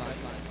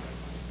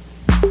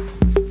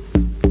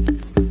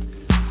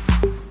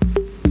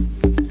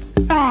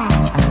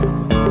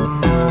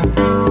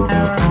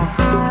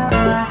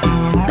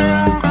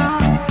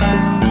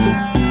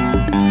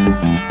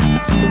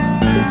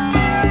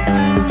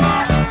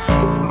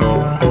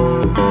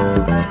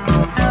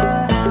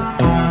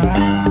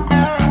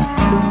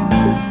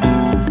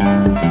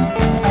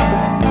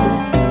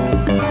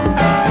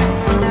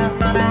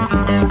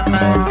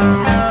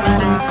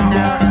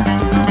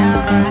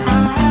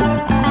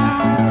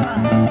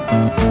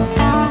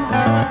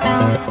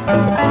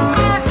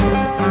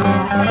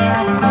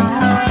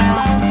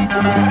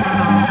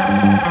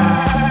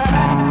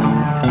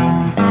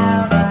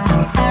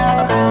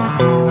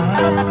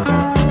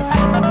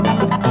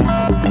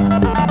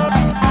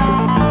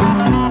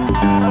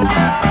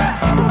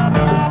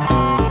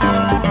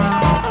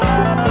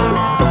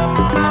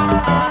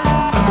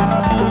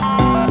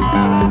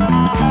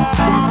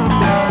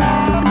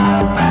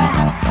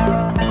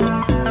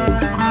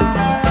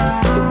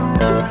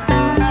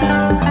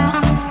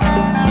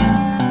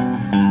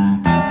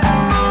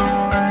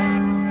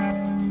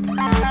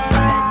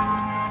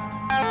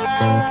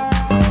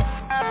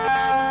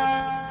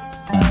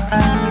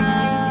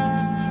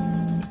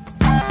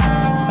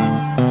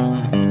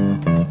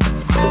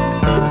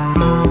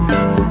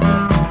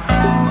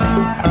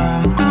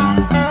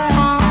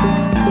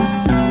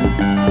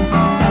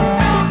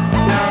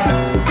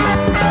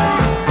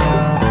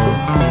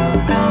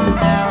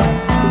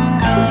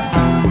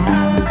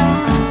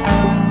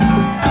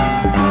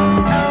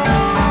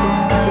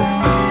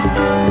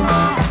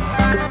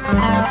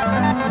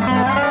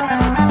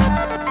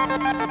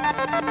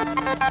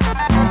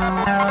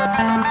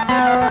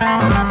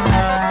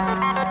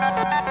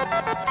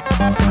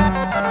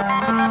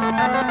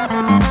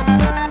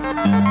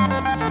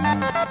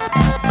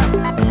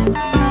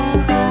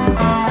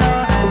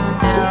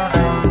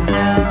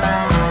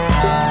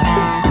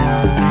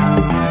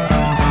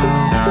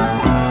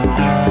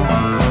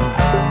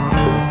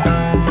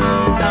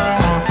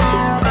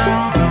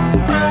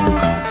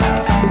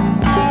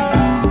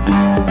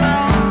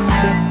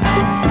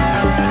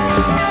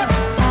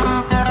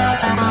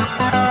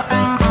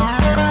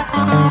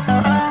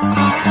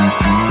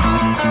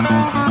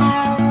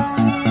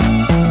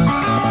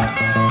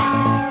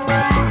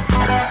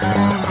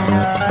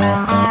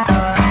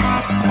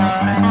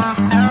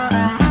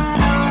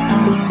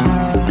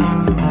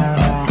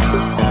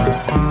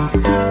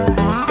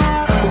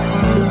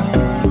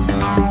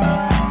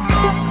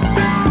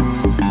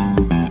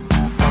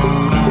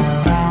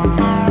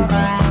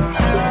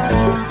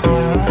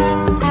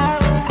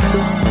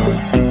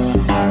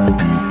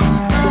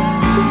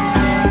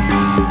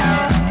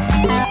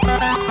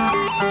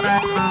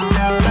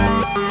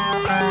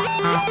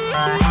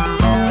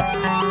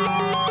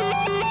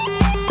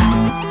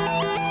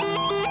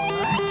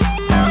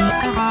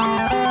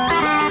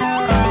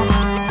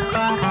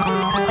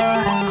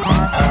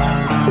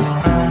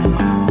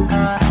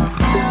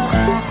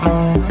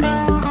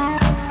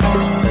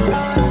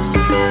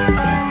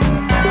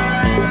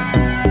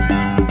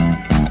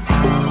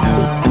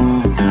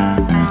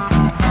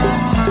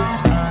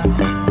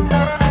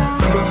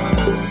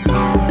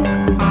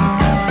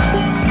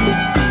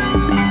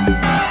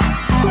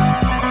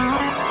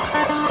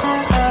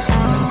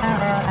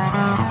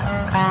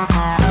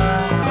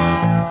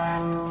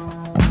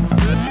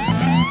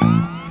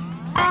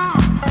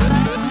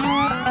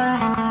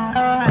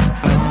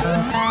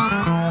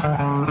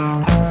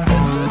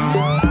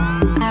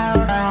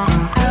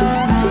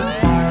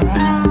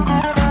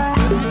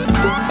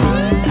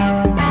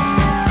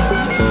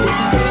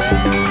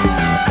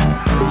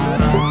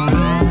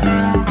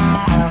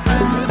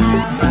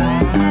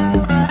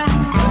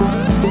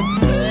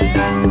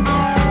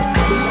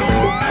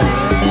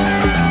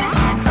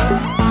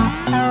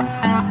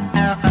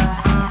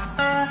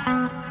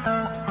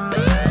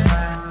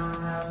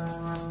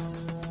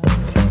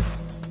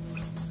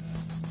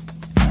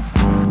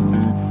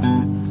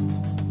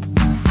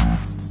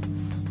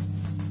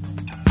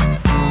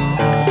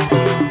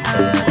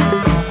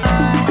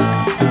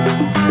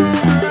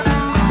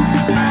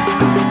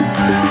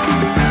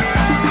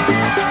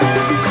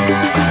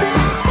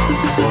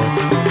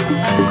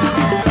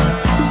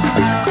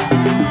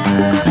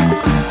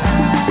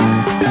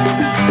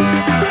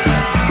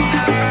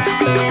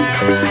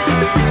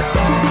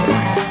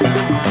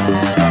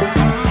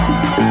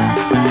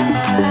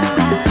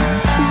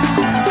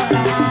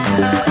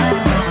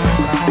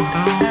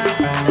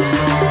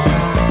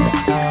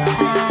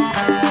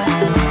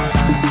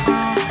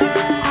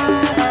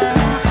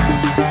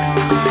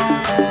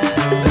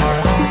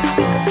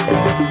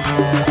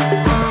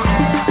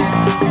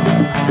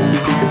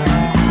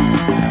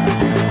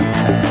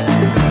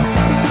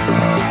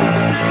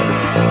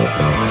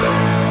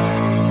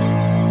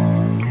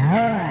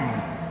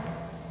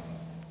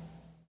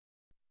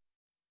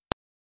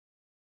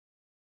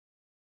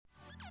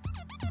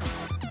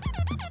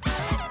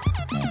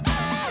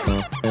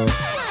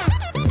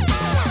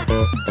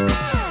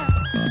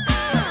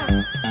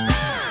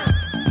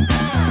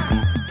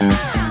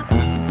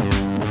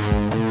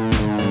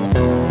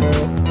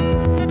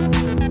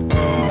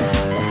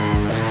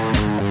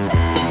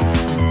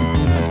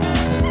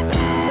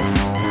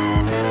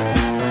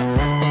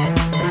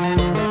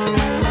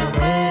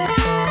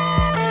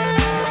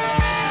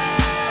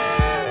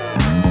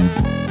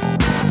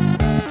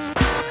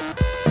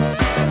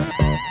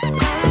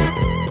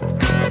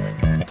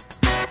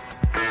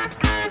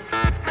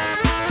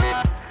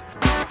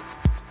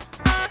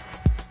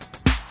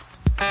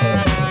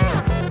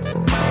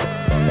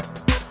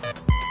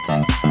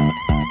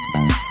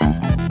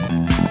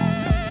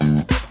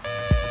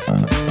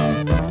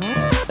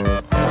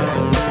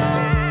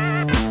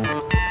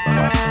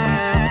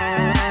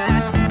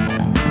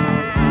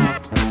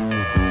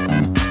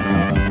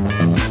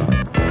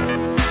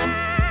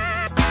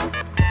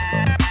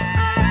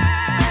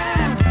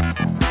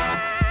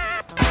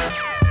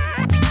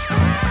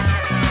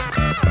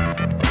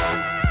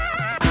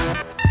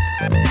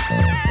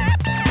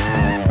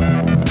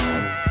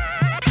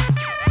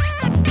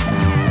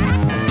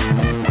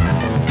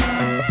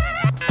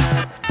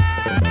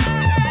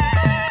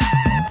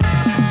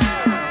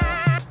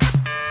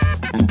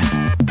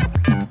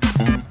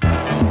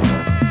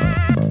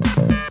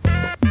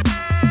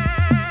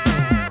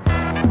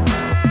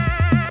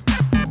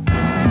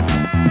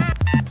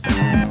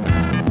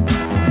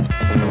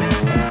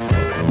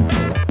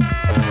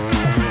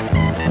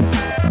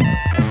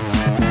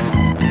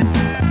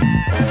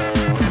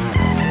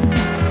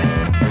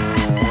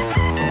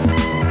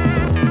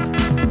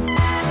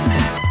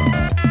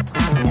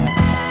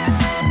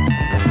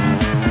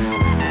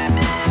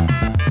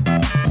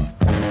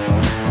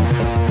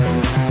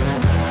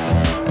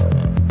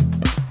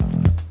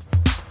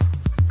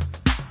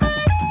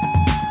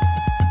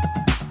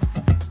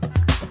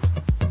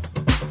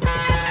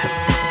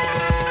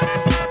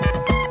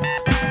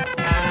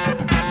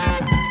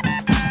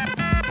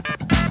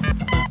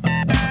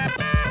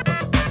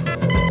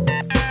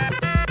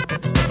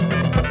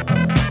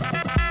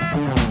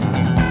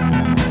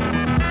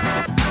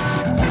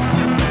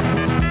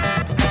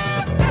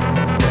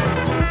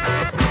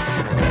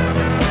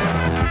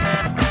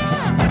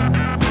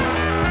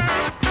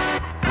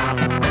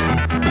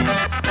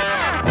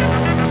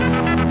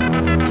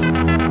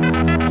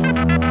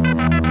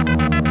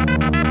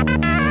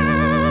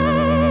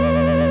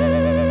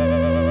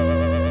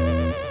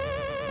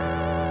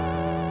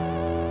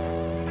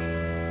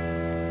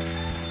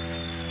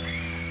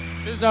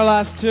 is our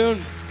last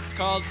tune. It's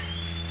called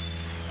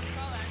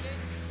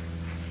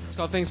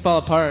Things Fall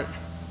Apart.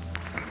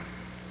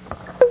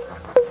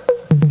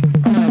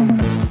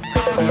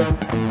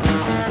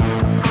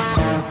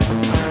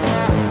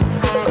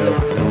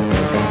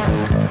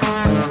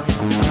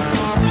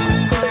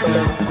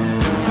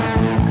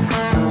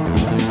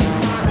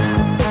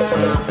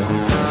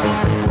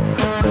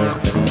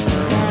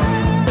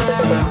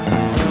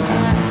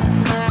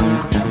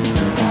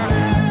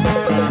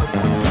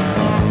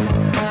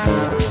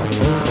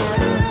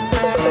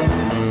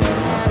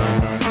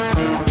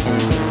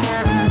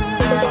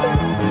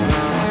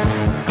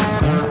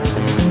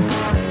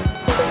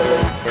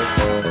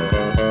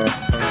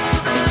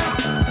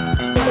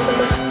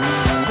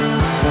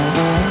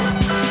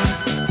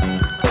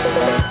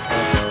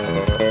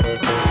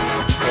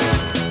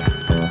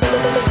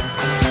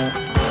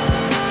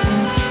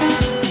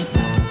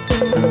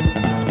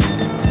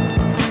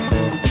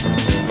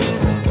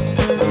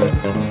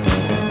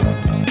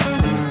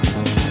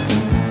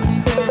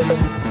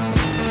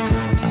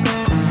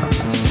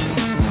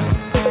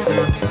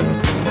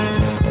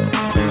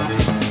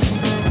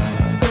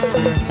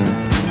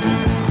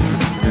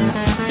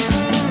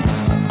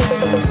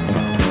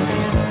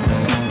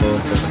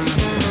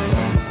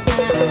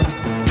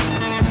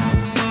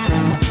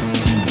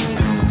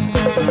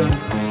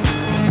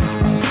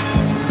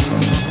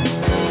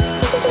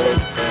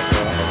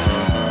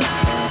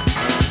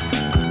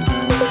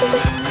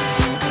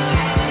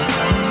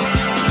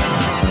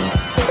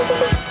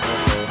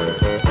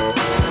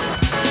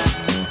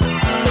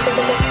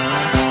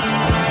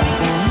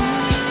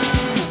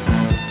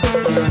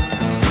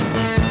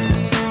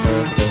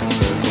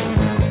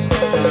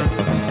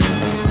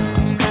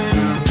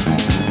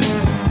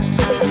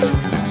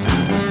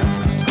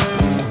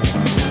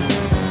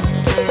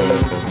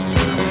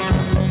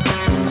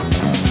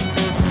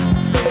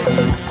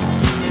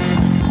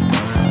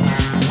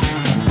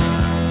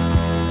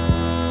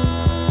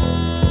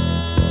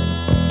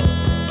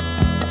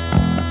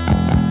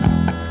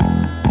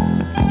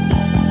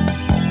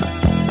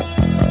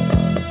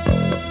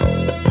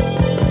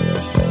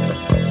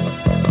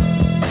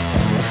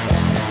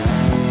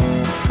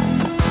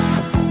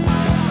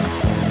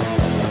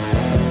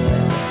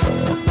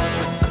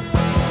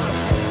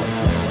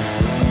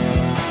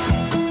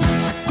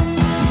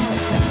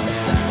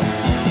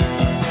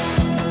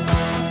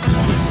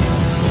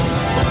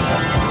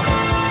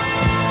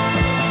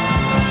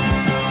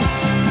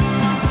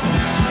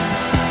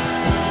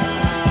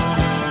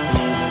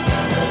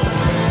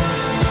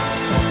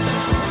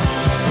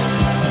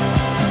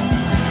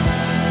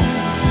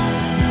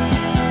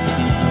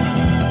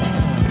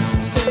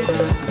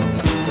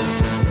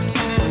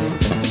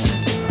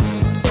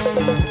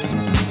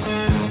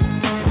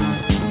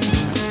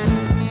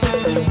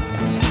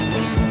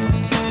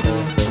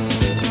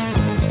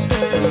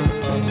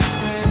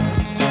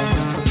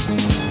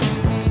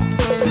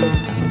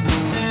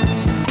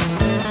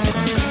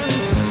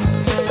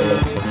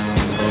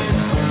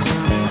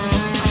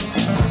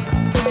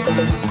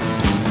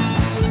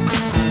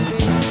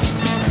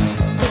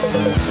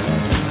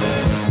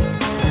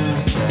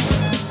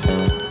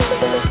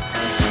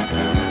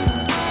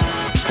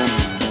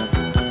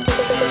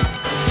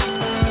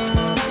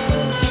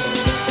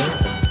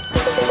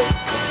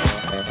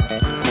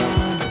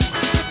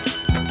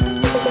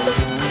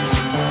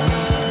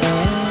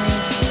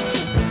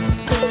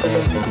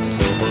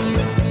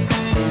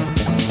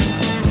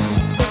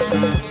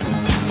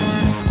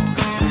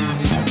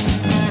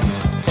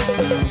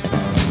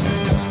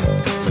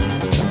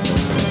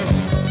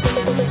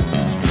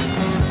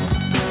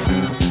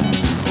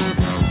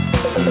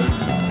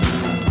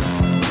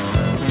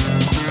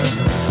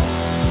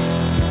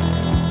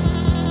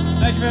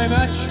 Very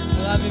much.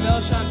 We'll have Emil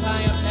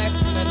Champagne up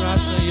next and then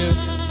Rational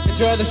Youth.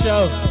 Enjoy the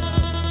show.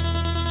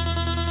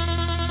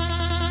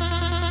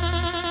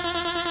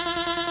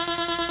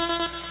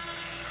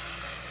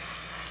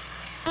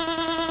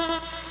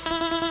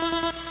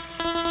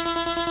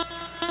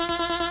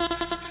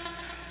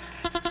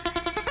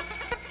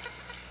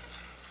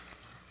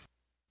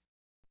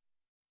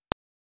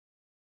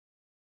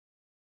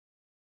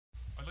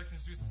 I'd like to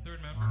introduce a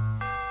third member.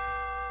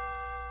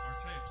 Our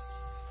tapes.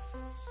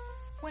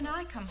 When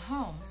I come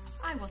home,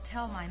 I will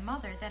tell my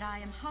mother that I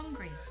am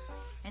hungry,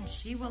 and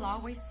she will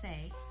always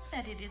say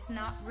that it is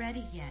not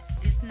ready yet,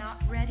 it is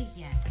not ready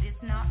yet, it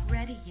is not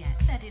ready yet,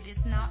 that it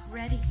is not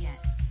ready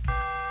yet.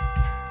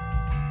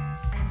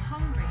 I am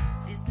hungry,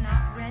 it is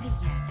not ready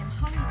yet, I am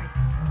hungry,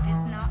 it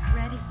is not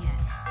ready yet.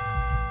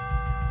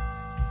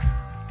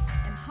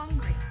 I am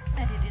hungry,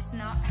 that it is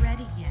not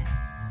ready yet.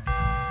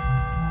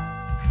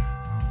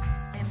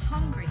 I am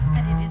hungry,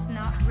 that it is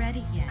not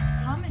ready yet.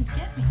 Come and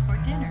get me for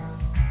dinner.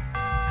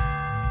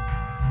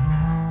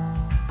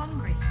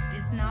 Hungry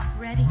is not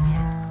ready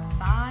yet.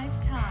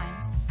 5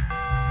 times.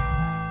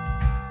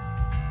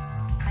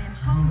 I am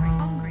hungry,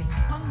 hungry,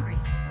 hungry,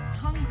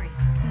 hungry.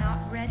 It's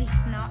not ready,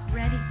 it's not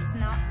ready, it's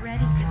not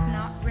ready, it's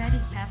not ready.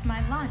 Have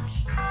my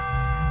lunch.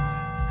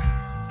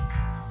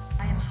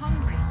 I am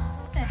hungry,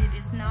 that it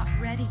is not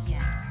ready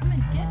yet. Come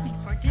and get me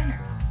for dinner.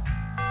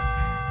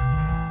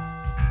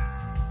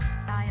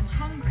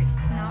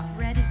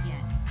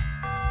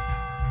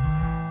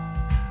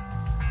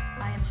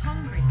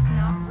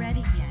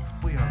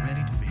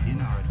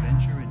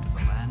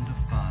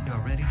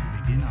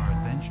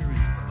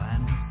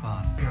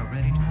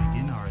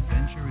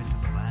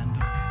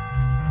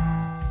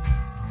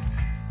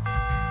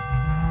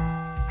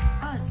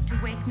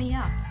 me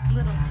up,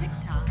 little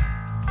tick-tock.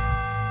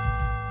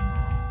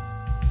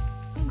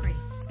 Hungry.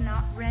 It's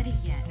not ready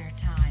yet. Dinner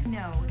time.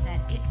 Know that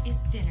it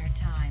is dinner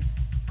time.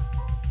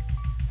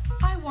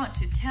 I want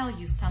to tell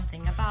you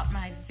something about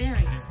my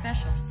very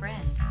special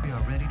friend. We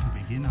are ready to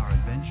begin our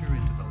adventure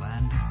into the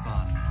land of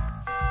fun.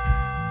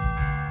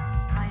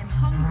 I am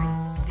hungry.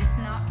 It is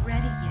not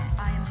ready yet.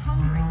 I am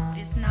hungry.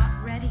 It is not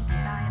ready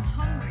yet. I am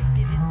hungry.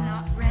 It is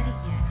not ready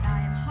yet. I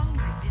am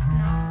hungry. It is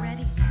not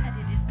ready yet.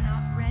 It is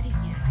not ready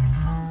yet. I am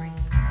hungry.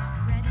 It's not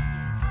ready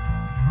yet.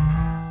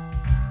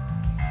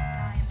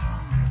 I am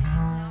hungry. It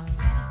is not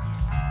ready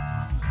yet. I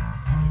am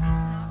hungry. It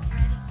is not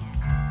ready yet.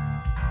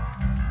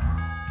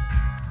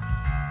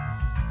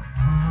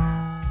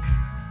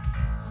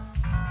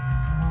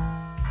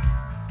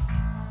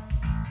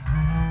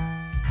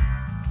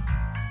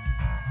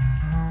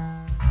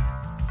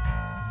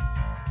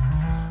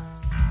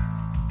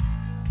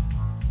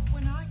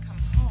 When I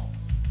come home,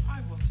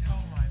 I will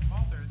tell my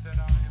mother that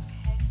I am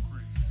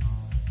hungry.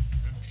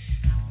 And she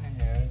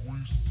will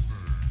always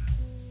say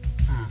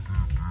that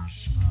it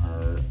is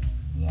not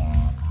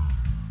water.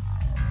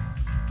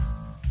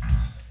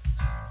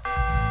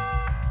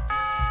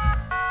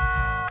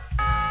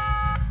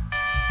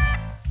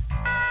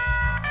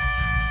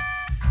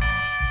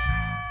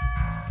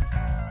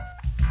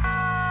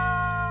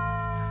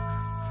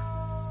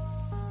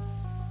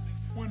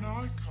 When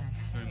I come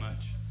home. Very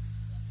much.